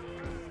better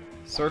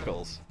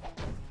circles.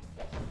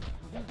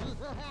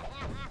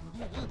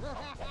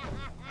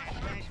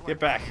 Get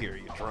back here,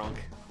 you drunk.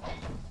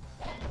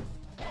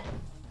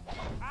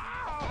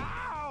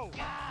 Ow!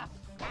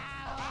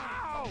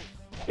 Ow!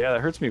 Yeah, that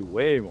hurts me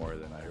way more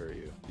than I hurt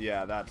you.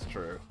 Yeah, that's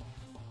true.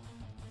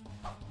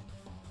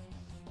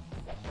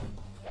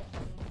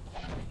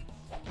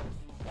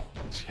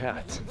 Yeah,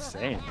 it's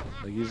insane.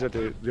 Like you just have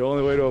to. The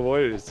only way to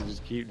avoid it is to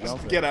just keep Just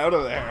jumping. get out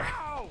of there.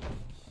 Ow!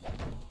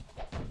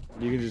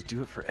 You can just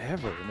do it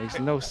forever. It makes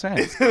no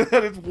sense. And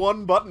it's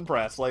one button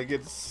press. Like,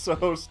 it's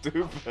so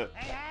stupid.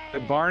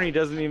 Barney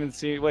doesn't even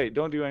see. Wait,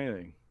 don't do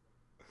anything.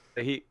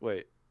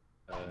 Wait.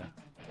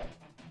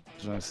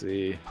 Just want to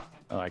see.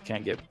 Oh, I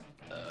can't get.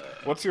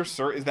 What's your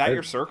Is that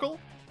your circle?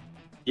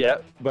 Yeah,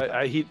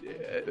 but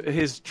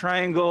his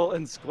triangle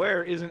and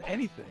square isn't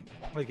anything.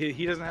 Like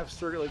he doesn't have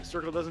circle. Like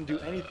circle doesn't do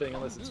anything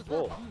unless it's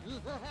full.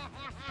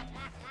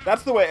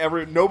 That's the way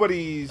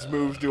nobody's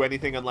moves do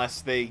anything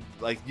unless they,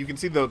 like, you can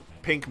see the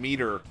pink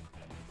meter.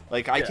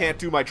 Like, I can't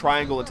do my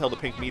triangle until the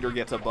pink meter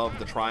gets above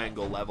the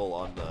triangle level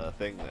on the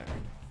thing there.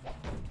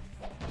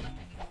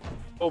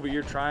 Oh, but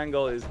your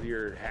triangle is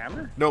your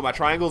hammer? No, my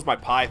triangle is my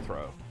pie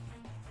throw.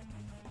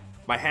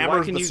 My hammer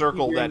is can the you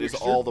circle keep that your is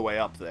all the way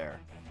up there.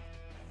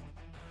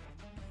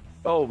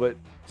 Oh, but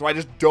So I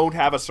just don't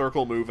have a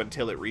circle move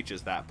until it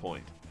reaches that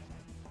point.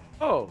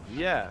 oh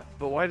yeah,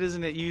 but why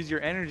doesn't it use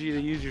your energy to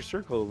use your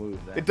circle move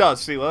then? It does,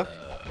 see, look.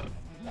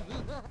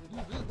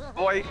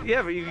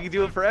 Yeah, but you can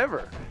do it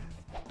forever.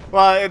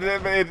 Well,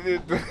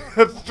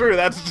 that's true.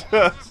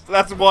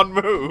 That's one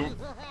move.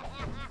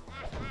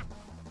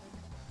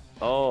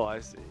 Oh, I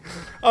see.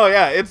 Oh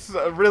yeah, it's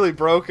really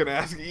broken.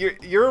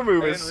 Your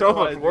move I is didn't so much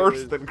realize it worse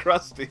was- than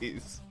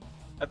Krusty's.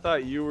 I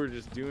thought you were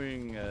just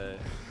doing.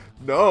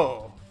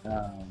 No,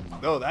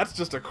 no, that's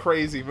just a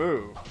crazy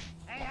move.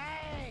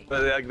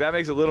 But like, that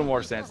makes a little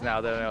more sense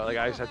now that I know. Like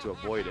I just have to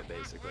avoid it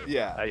basically.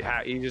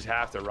 Yeah. You just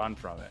have to run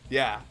from it.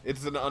 Yeah,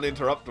 it's an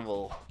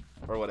uninterruptible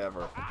or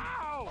whatever.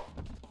 Ow!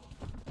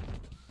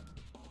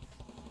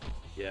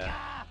 Yeah.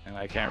 And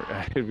I can't.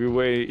 It'd be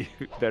way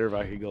better if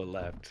I could go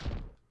left.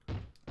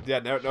 Yeah,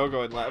 no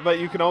going left. But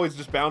you can always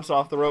just bounce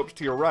off the ropes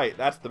to your right.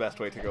 That's the best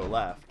way to go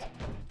left.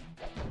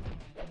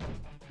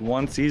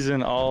 One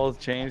season, all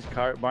changed.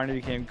 Barney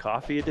became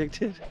coffee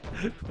addicted.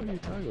 What are you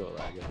talking about,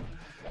 Lago?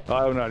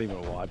 Oh, I'm not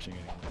even watching it.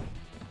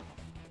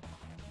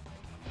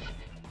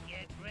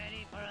 Get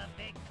ready for a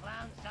big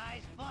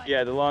clown-sized fight.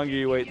 Yeah, the longer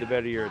you wait, the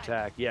better your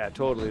attack. Yeah,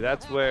 totally.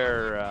 That's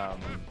where,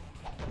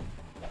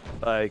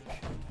 like,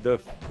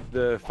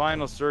 the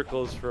final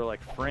circles for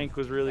like Frank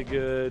was really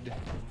good.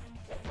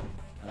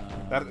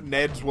 That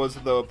Ned's was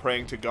the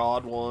praying to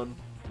God one.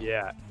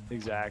 Yeah,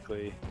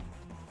 exactly.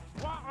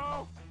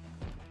 Uh-oh!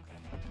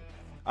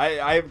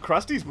 I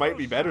Krusty's might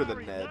be better than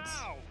Sorry Ned's,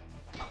 now.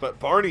 but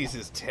Barney's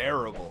is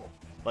terrible.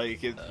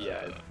 Like it.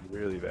 Yeah, it's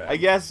really bad. I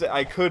guess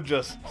I could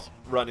just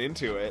run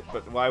into it,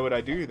 but why would I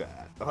do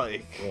that?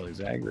 Like. Well,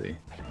 exactly.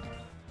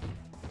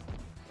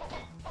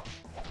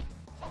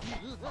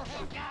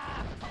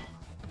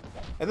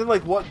 And then,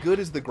 like, what good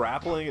is the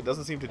grappling? It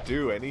doesn't seem to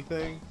do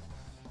anything.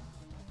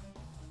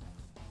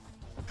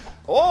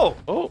 Oh!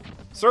 Oh,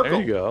 Circle.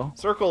 there you go.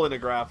 Circle in a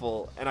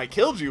grapple, and I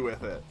killed you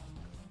with it.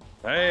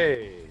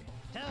 Hey,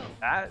 2,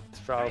 that's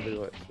probably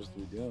what we're supposed to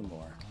be doing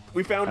more.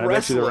 We found I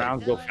bet you the wrestling.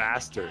 rounds go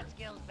faster.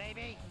 skills,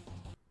 baby.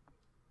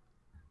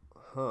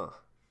 Huh.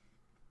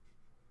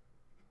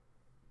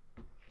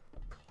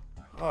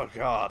 Oh,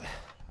 God.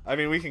 I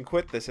mean, we can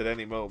quit this at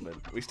any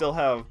moment. We still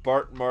have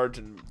Bart, Marge,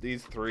 and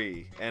these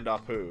three, and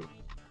Apu.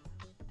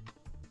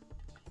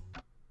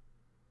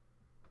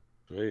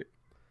 Sweet.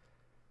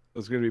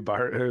 It's gonna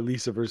be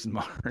Lisa versus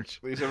Marge.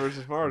 Lisa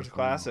versus Marge,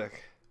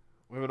 classic.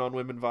 Women on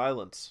women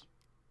violence.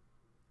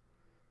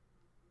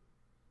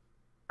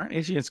 Aren't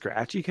Itchy and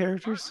Scratchy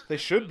characters? They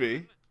should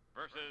be.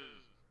 Versus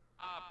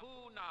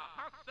Apu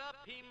Nahasa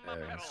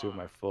Let's see what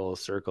my full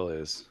circle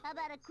is. How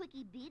about a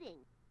quickie beating?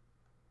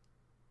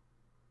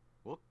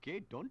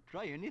 Okay, don't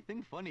try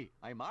anything funny.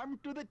 I'm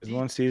armed to the There's teeth.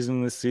 one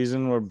season this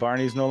season where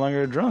Barney's no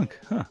longer a drunk.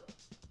 Huh.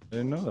 I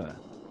didn't know that.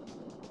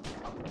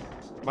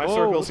 My Whoa,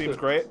 circle what seems the-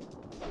 great.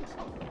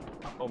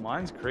 Oh,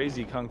 mine's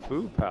crazy kung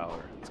fu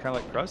power. It's kind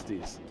of like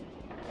Krusty's.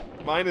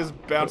 Mine is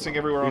bouncing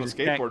everywhere You on a just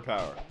can't- skateboard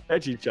power.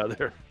 Catch each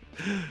other.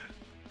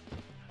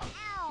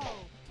 Ow!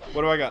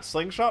 What do I got?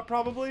 Slingshot,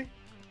 probably?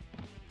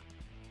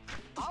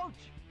 Ouch!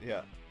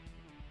 Yeah.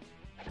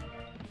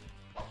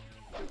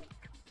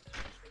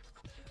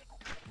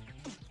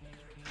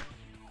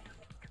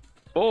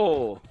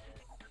 Oh.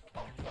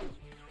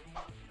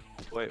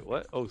 Wait,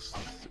 what? Oh,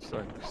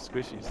 sorry,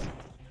 squishies.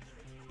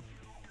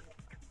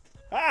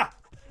 Ah!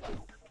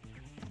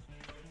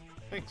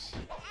 Thanks.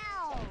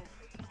 Ow!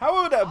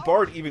 How would that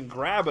Bart even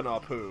grab an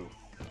Apu?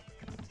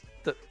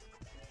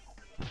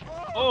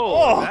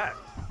 Oh, Oh! that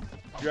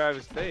drive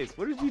his face.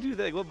 What did you do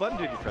there? What button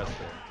did you press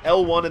there?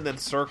 L1 and then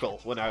circle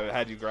when I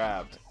had you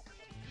grabbed.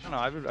 I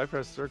don't know. I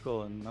pressed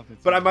circle and nothing.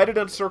 But I might have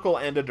done circle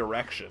and a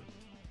direction.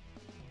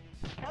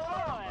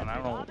 And I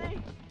don't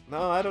know.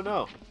 No, I don't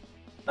know.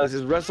 This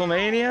is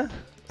WrestleMania?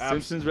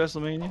 Abs- Simpsons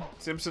WrestleMania?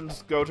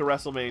 Simpsons go to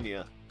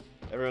WrestleMania.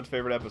 Everyone's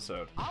favorite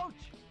episode. Ouch!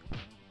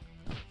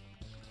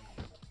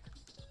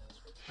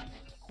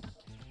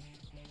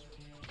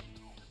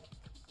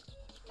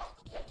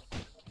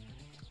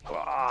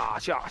 Ah,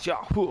 sha,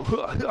 sha, hu, hu,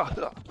 hu,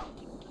 hu.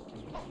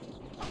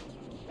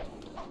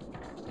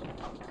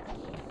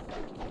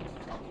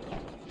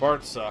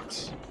 Bart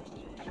sucks.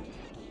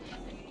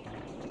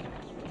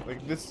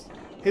 Like this,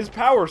 his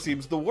power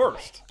seems the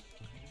worst.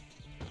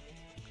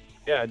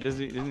 Yeah, it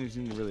doesn't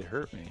seem to really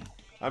hurt me.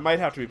 I might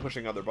have to be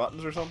pushing other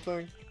buttons or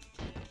something.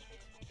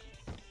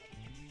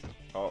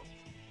 Oh.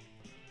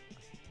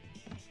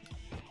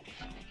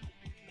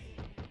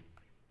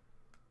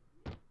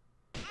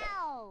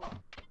 Ow!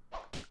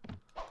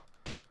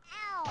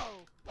 Ow!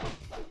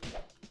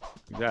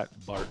 Like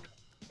that, Bart.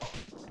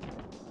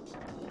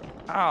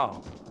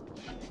 Ow.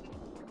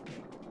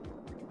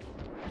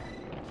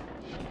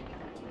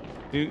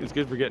 Dude, it's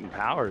good for getting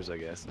powers, I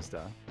guess, and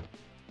stuff.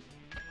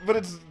 But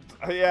it's,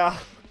 yeah.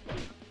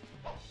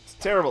 It's a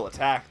terrible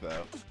attack,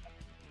 though.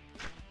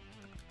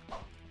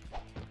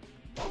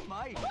 Oh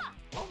my!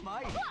 Oh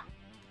my!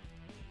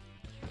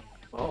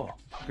 Oh,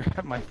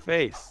 grab my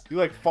face. You,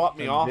 like, fought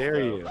me How off, dare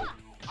though. you?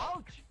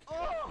 Ouch! Oh!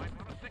 Might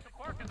want to stick a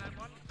fork in that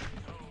one.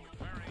 Oh,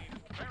 very,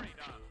 very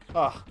done.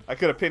 Oh, I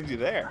could have pinned you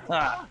there.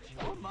 Ah, Ouch!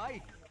 Oh my!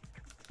 Here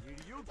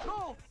you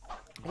go!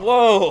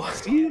 Whoa!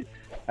 see?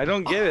 I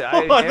don't get it. Oh,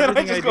 and then I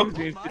Everything just I go- do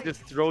seems to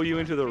just throw you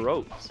into the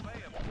ropes. Play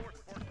a fourth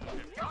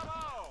sportsmanship.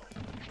 Bravo!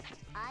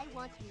 I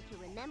want you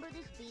to remember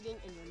this beating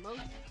in your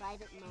most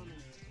private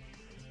moments.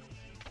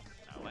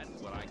 Now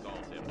that's what I call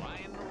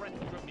divine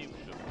retribution.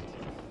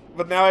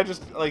 But now I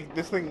just, like,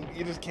 this thing,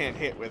 you just can't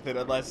hit with it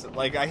unless,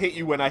 like, I hit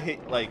you when I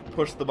hit, like,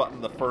 push the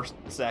button the first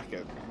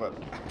second. But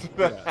after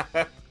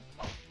that,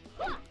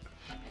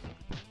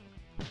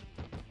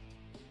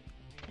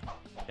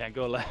 Can't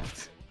go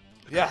left.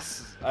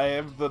 yes, I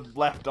am the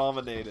left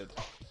dominated.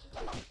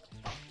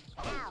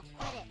 Ow!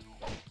 Quit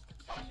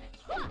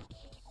it!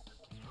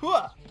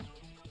 Hooah!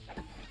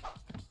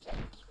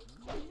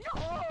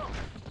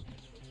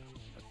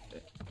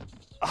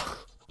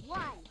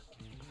 One,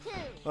 two.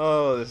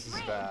 Oh, this is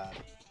bad.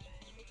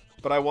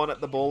 But I won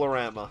at the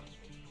Bowl-orama.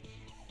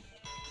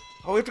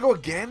 Oh, we have to go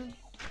again?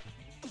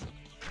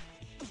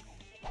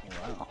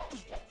 Wow.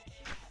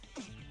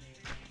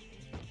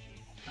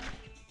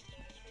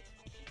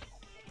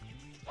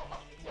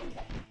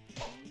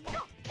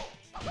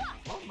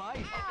 Oh my!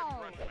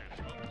 Ow!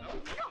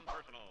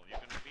 Personal. You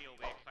can feel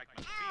the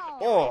excitement. Ow!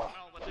 Oh,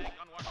 Smell the dank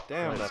unwashed.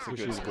 damn, that's a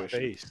good Squishy's squish.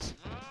 face.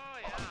 Oh,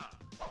 yeah.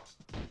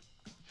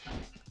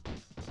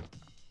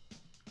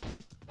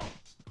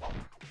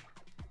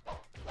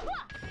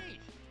 Jeez,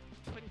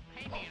 couldn't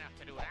pay me enough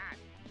to do that.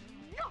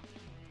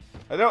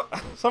 I don't.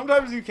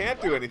 Sometimes you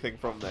can't do anything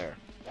from there.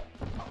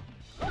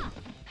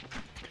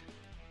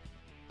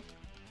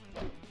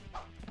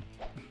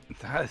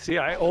 See,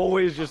 I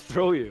always just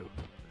throw you.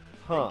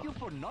 Huh. Thank you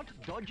for not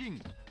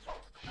dodging.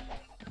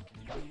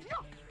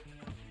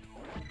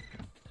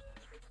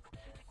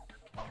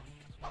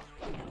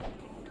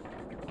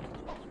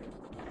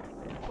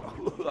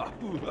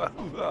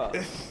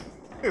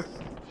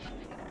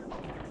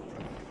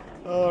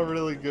 Oh,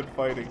 really good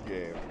fighting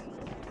game.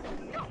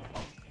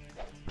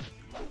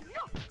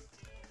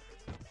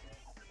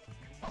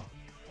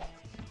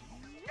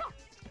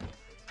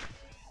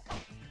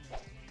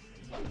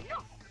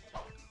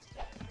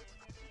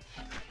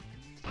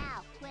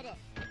 Ow! Quit it!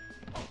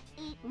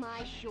 Eat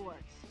my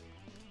shorts.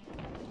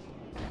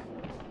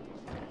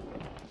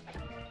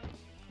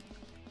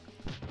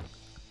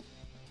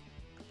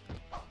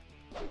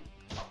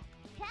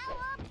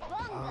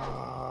 Cowabunga!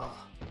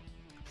 Ah.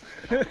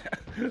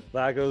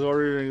 Lago's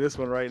ordering this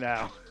one right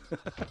now.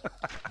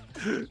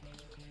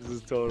 This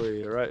is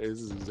totally right.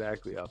 This is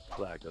exactly up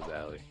Flacco's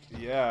alley.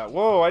 Yeah.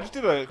 Whoa! I just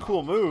did a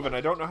cool move, and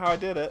I don't know how I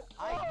did it.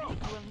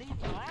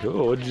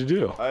 Cool. What did you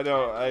do? I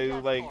know. I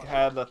like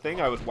had the thing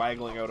I was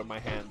waggling out of my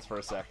hands for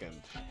a second.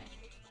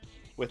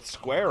 With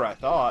square, I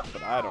thought,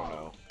 but I don't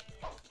know.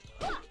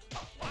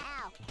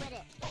 Ow, quit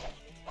it.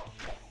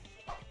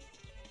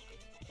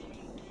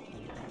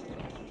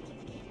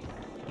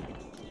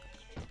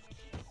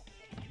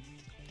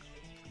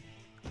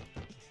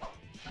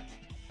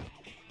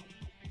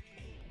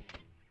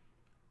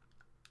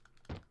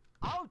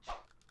 Ouch!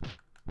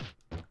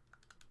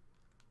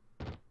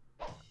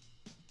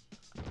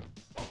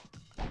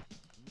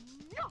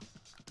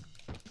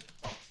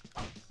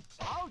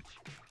 Ouch!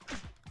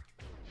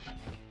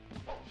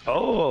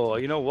 Oh,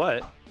 you know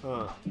what?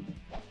 Huh.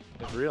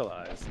 I just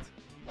realized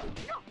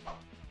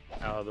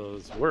how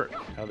those work.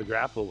 How the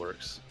grapple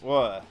works.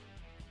 What?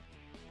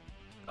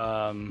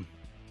 Let me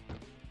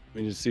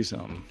just see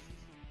something.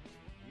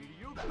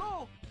 You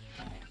go!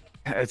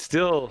 It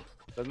still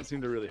doesn't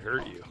seem to really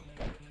hurt you.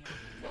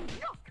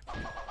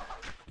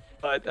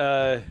 But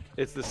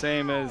it's the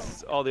same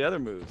as all the other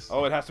moves.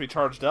 Oh, it has to be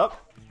charged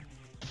up?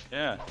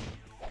 Yeah.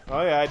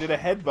 Oh yeah, I did a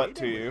headbutt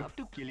to you. Have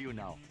to kill you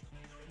now.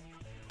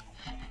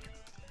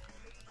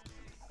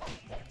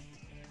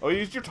 Oh, you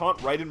used your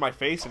taunt right in my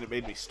face and it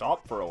made me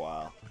stop for a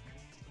while.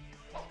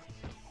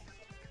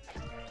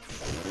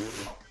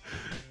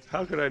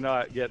 How could I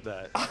not get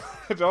that?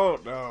 I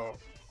don't know.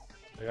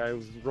 Like, I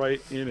was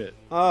right in it.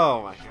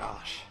 Oh my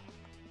gosh.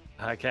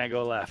 I can't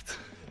go left.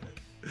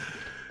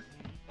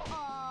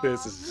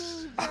 This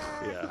is...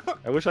 Yeah.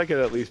 I wish I could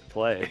at least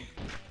play.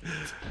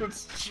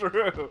 It's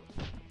true.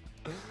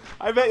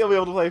 I bet you'll be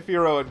able to play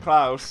Firo and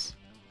Klaus.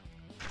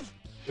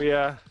 But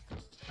yeah.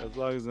 As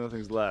long as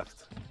nothing's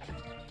left.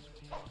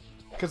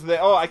 Because they...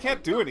 Oh, I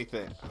can't do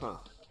anything. Huh.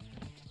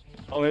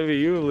 Oh, maybe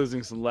you were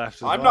losing some left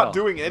as I'm well. not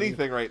doing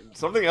anything right.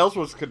 Something else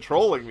was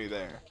controlling me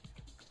there.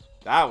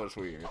 That was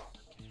weird.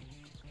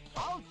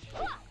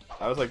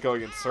 I was like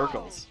going in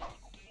circles.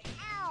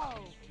 Ow.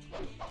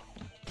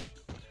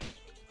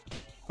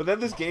 But then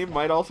this game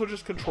might also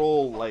just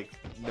control, like,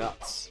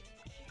 nuts.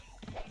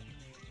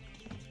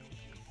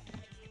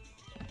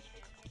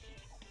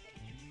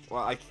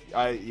 Well,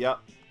 yep.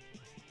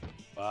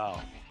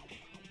 Wow.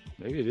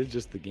 Maybe it is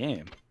just the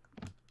game.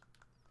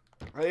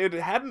 It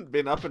hadn't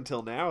been up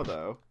until now,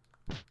 though.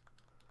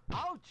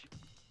 Ouch!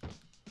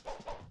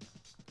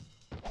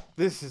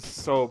 This is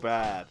so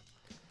bad.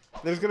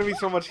 There's gonna be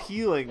so much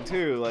healing,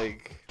 too,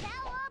 like...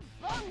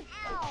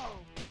 Ow.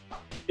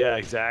 Yeah,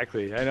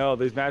 exactly. I know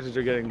these matches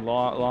are getting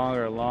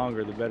longer and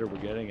longer the better we're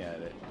getting at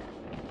it.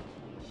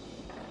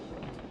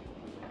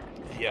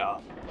 Yeah.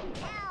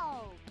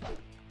 Ow.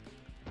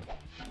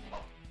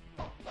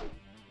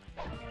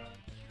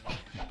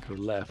 Go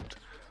left.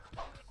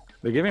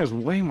 They're giving us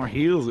way more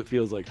heals, it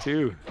feels like,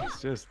 too.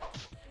 It's just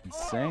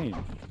insane.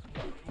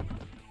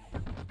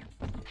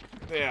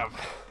 Damn.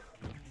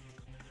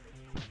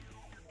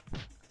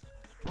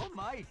 Oh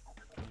my!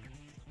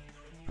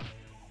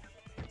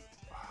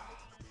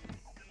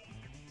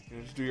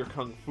 You just do your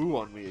kung fu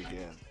on me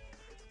again.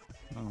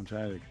 Oh, I'm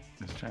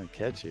just trying to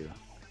catch you.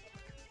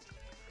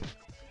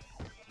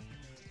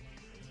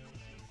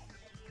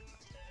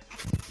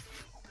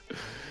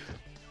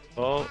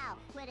 Oh, Ow,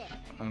 quit it.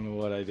 I don't know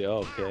what I did.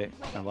 Oh, okay,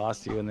 I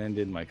lost you and then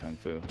did my kung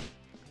fu.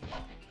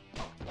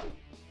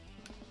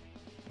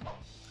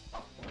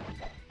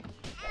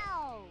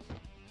 Ow.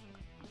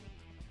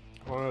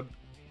 Wanna...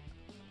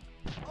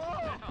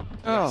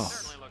 Oh,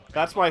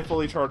 That's my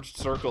fully charged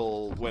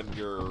circle when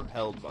you're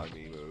held by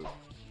me move.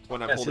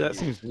 When I'm yeah, see, holding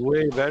that you. seems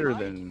way better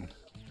than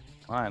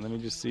mine. Let me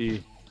just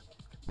see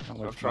how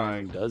I'm much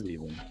trying. mine does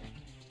even.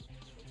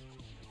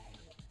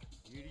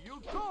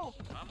 You go!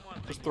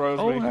 Just throws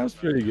Oh, me. that was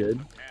pretty good.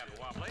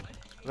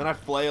 Then I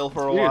flail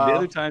for a Weird. The while.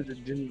 other times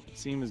it didn't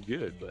seem as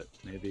good, but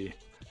maybe.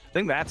 I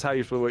think that's how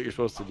what you're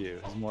supposed to do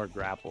is more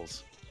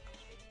grapples.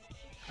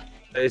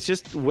 It's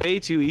just way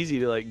too easy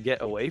to like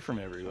get away from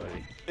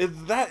everybody. It's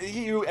that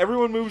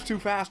everyone moves too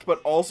fast, but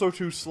also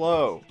too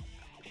slow.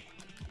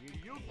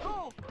 You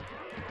go!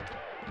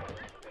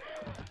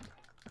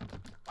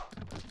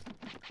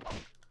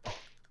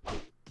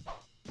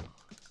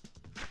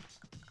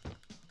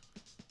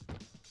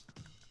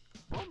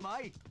 Oh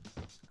my!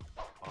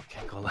 Oh,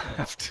 can't go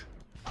left.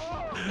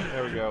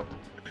 There we go.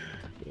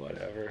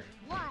 Whatever.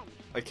 1.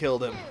 I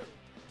killed him.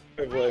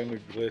 I blame the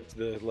glitch,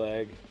 the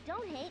lag.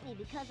 Don't hate me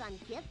because I'm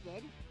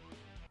gifted.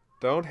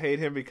 Don't hate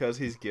him because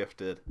he's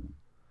gifted.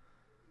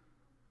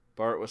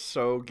 Bart was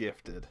so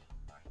gifted.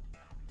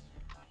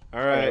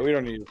 Alright. We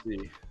don't need to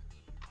see.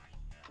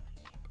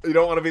 You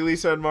don't want to be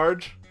Lisa and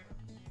Marge?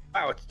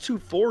 Wow, it's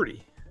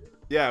 240.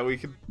 Yeah, we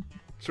could...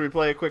 Should we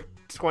play a quick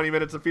 20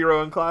 minutes of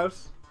Firo and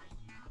Klaus?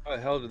 How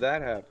the hell did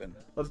that happen?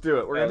 Let's do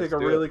it. We're Yeah, going to take a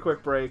let's do really it.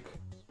 quick break.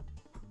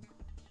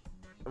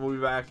 And we'll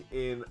be back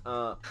in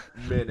a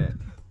minute.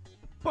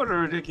 What a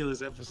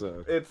ridiculous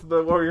episode. It's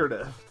the Warrior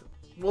Nest.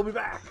 We'll be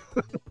back.